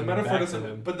it keeps on But the coming metaphor back to him.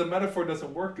 doesn't. But the metaphor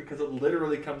doesn't work because it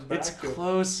literally comes back. It's to him.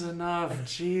 close enough.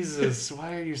 Jesus,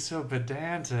 why are you so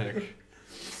pedantic?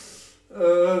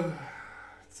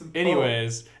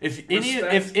 Anyways,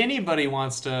 if anybody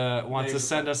wants to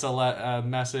send us a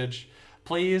message,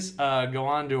 please go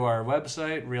on to our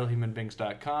website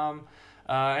realhumanbeings.com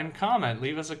and comment.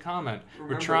 Leave us a comment.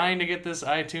 We're trying to get this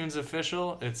iTunes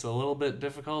official. It's a little bit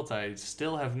difficult. I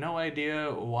still have no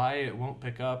idea why it won't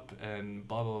pick up and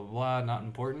blah blah blah. Not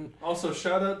important. Also,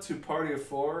 shout out to Party of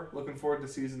Four. Looking forward to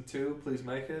season 2. Please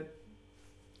make it.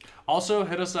 Also,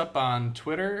 hit us up on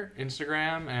Twitter,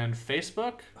 Instagram, and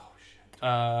Facebook. Oh shit.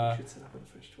 We should set up an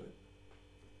official tweet.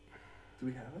 Do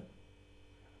we have it?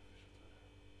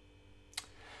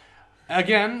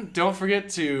 Again, don't forget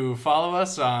to follow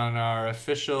us on our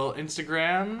official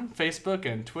Instagram, Facebook,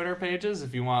 and Twitter pages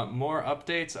if you want more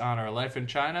updates on our life in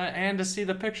China and to see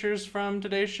the pictures from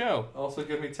today's show. Also,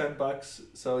 give me $10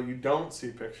 so you don't see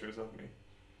pictures of me.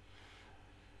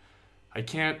 I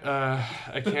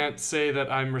can't say that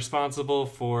I'm responsible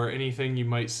for anything you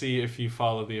might see if you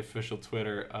follow the official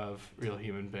Twitter of Real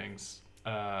Human Beings.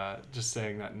 Just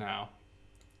saying that now.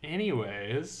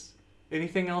 Anyways,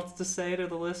 anything else to say to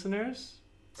the listeners?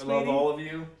 I love all of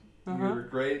you. Uh-huh. You're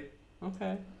great.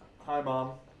 Okay. Hi,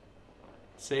 Mom.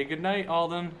 Say goodnight,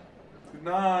 Alden. Good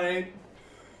night.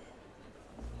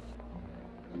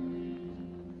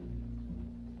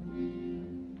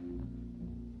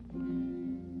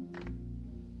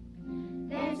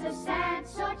 There's a sad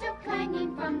sort of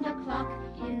clanging from the clock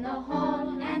in the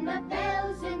hall, and the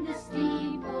bells in the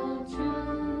steeple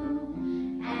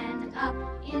too. And up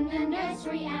in the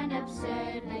nursery, an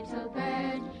absurd little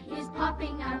bird is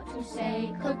popping out to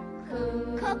say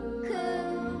cuckoo,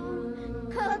 cuckoo,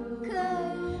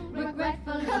 cuckoo.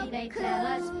 Regretfully they tell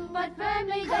us, but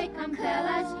firmly they compel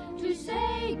us to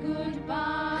say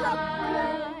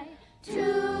goodbye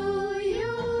to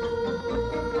you.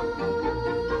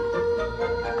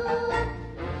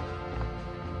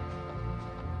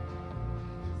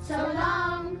 So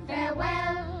long,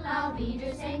 farewell, I'll be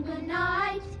just saying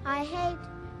goodnight. I hate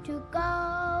to go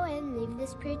and leave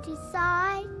this pretty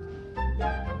sight.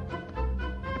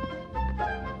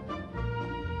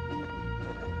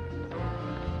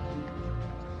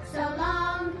 So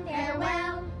long,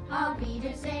 farewell, I'll be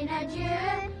just saying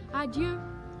adieu. Adieu,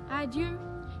 adieu,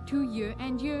 to you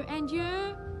and you and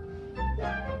you.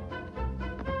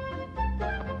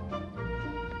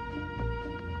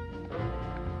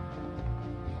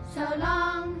 So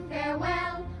long,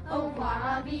 farewell, au revoir,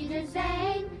 I'll be just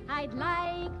saying. I'd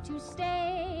like to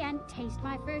stay and taste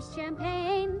my first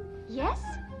champagne. Yes?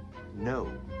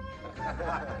 No.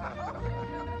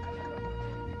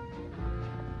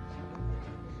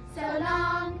 So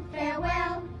long,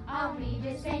 farewell, I'll be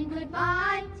just saying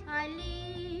goodbye. I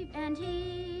leave and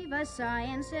heave a sigh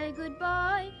and say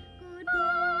goodbye.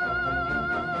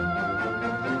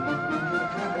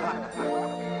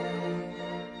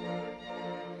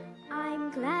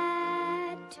 I'm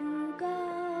glad to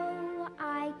go.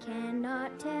 I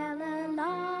cannot tell a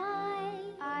lie.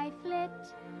 I flit,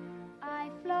 I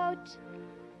float,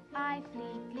 I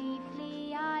fleetly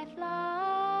flee, I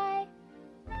fly.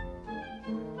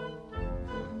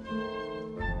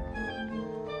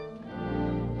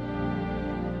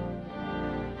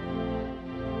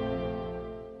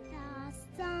 The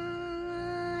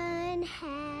sun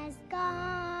has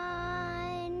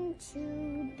gone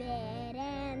to bed,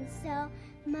 and so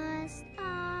must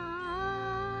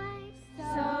I.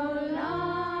 So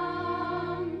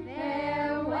long,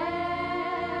 farewell,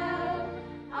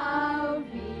 I'll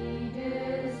be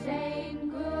just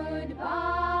saying goodbye,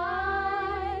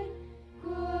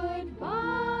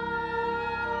 goodbye,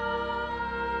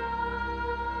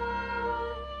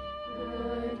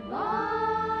 goodbye.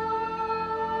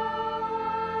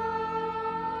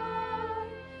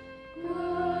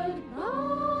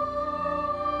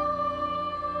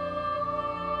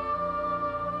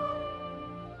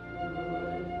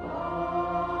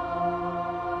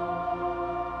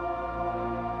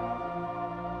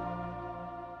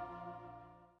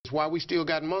 Why we still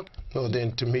got monkeys? Well,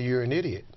 then to me, you're an idiot.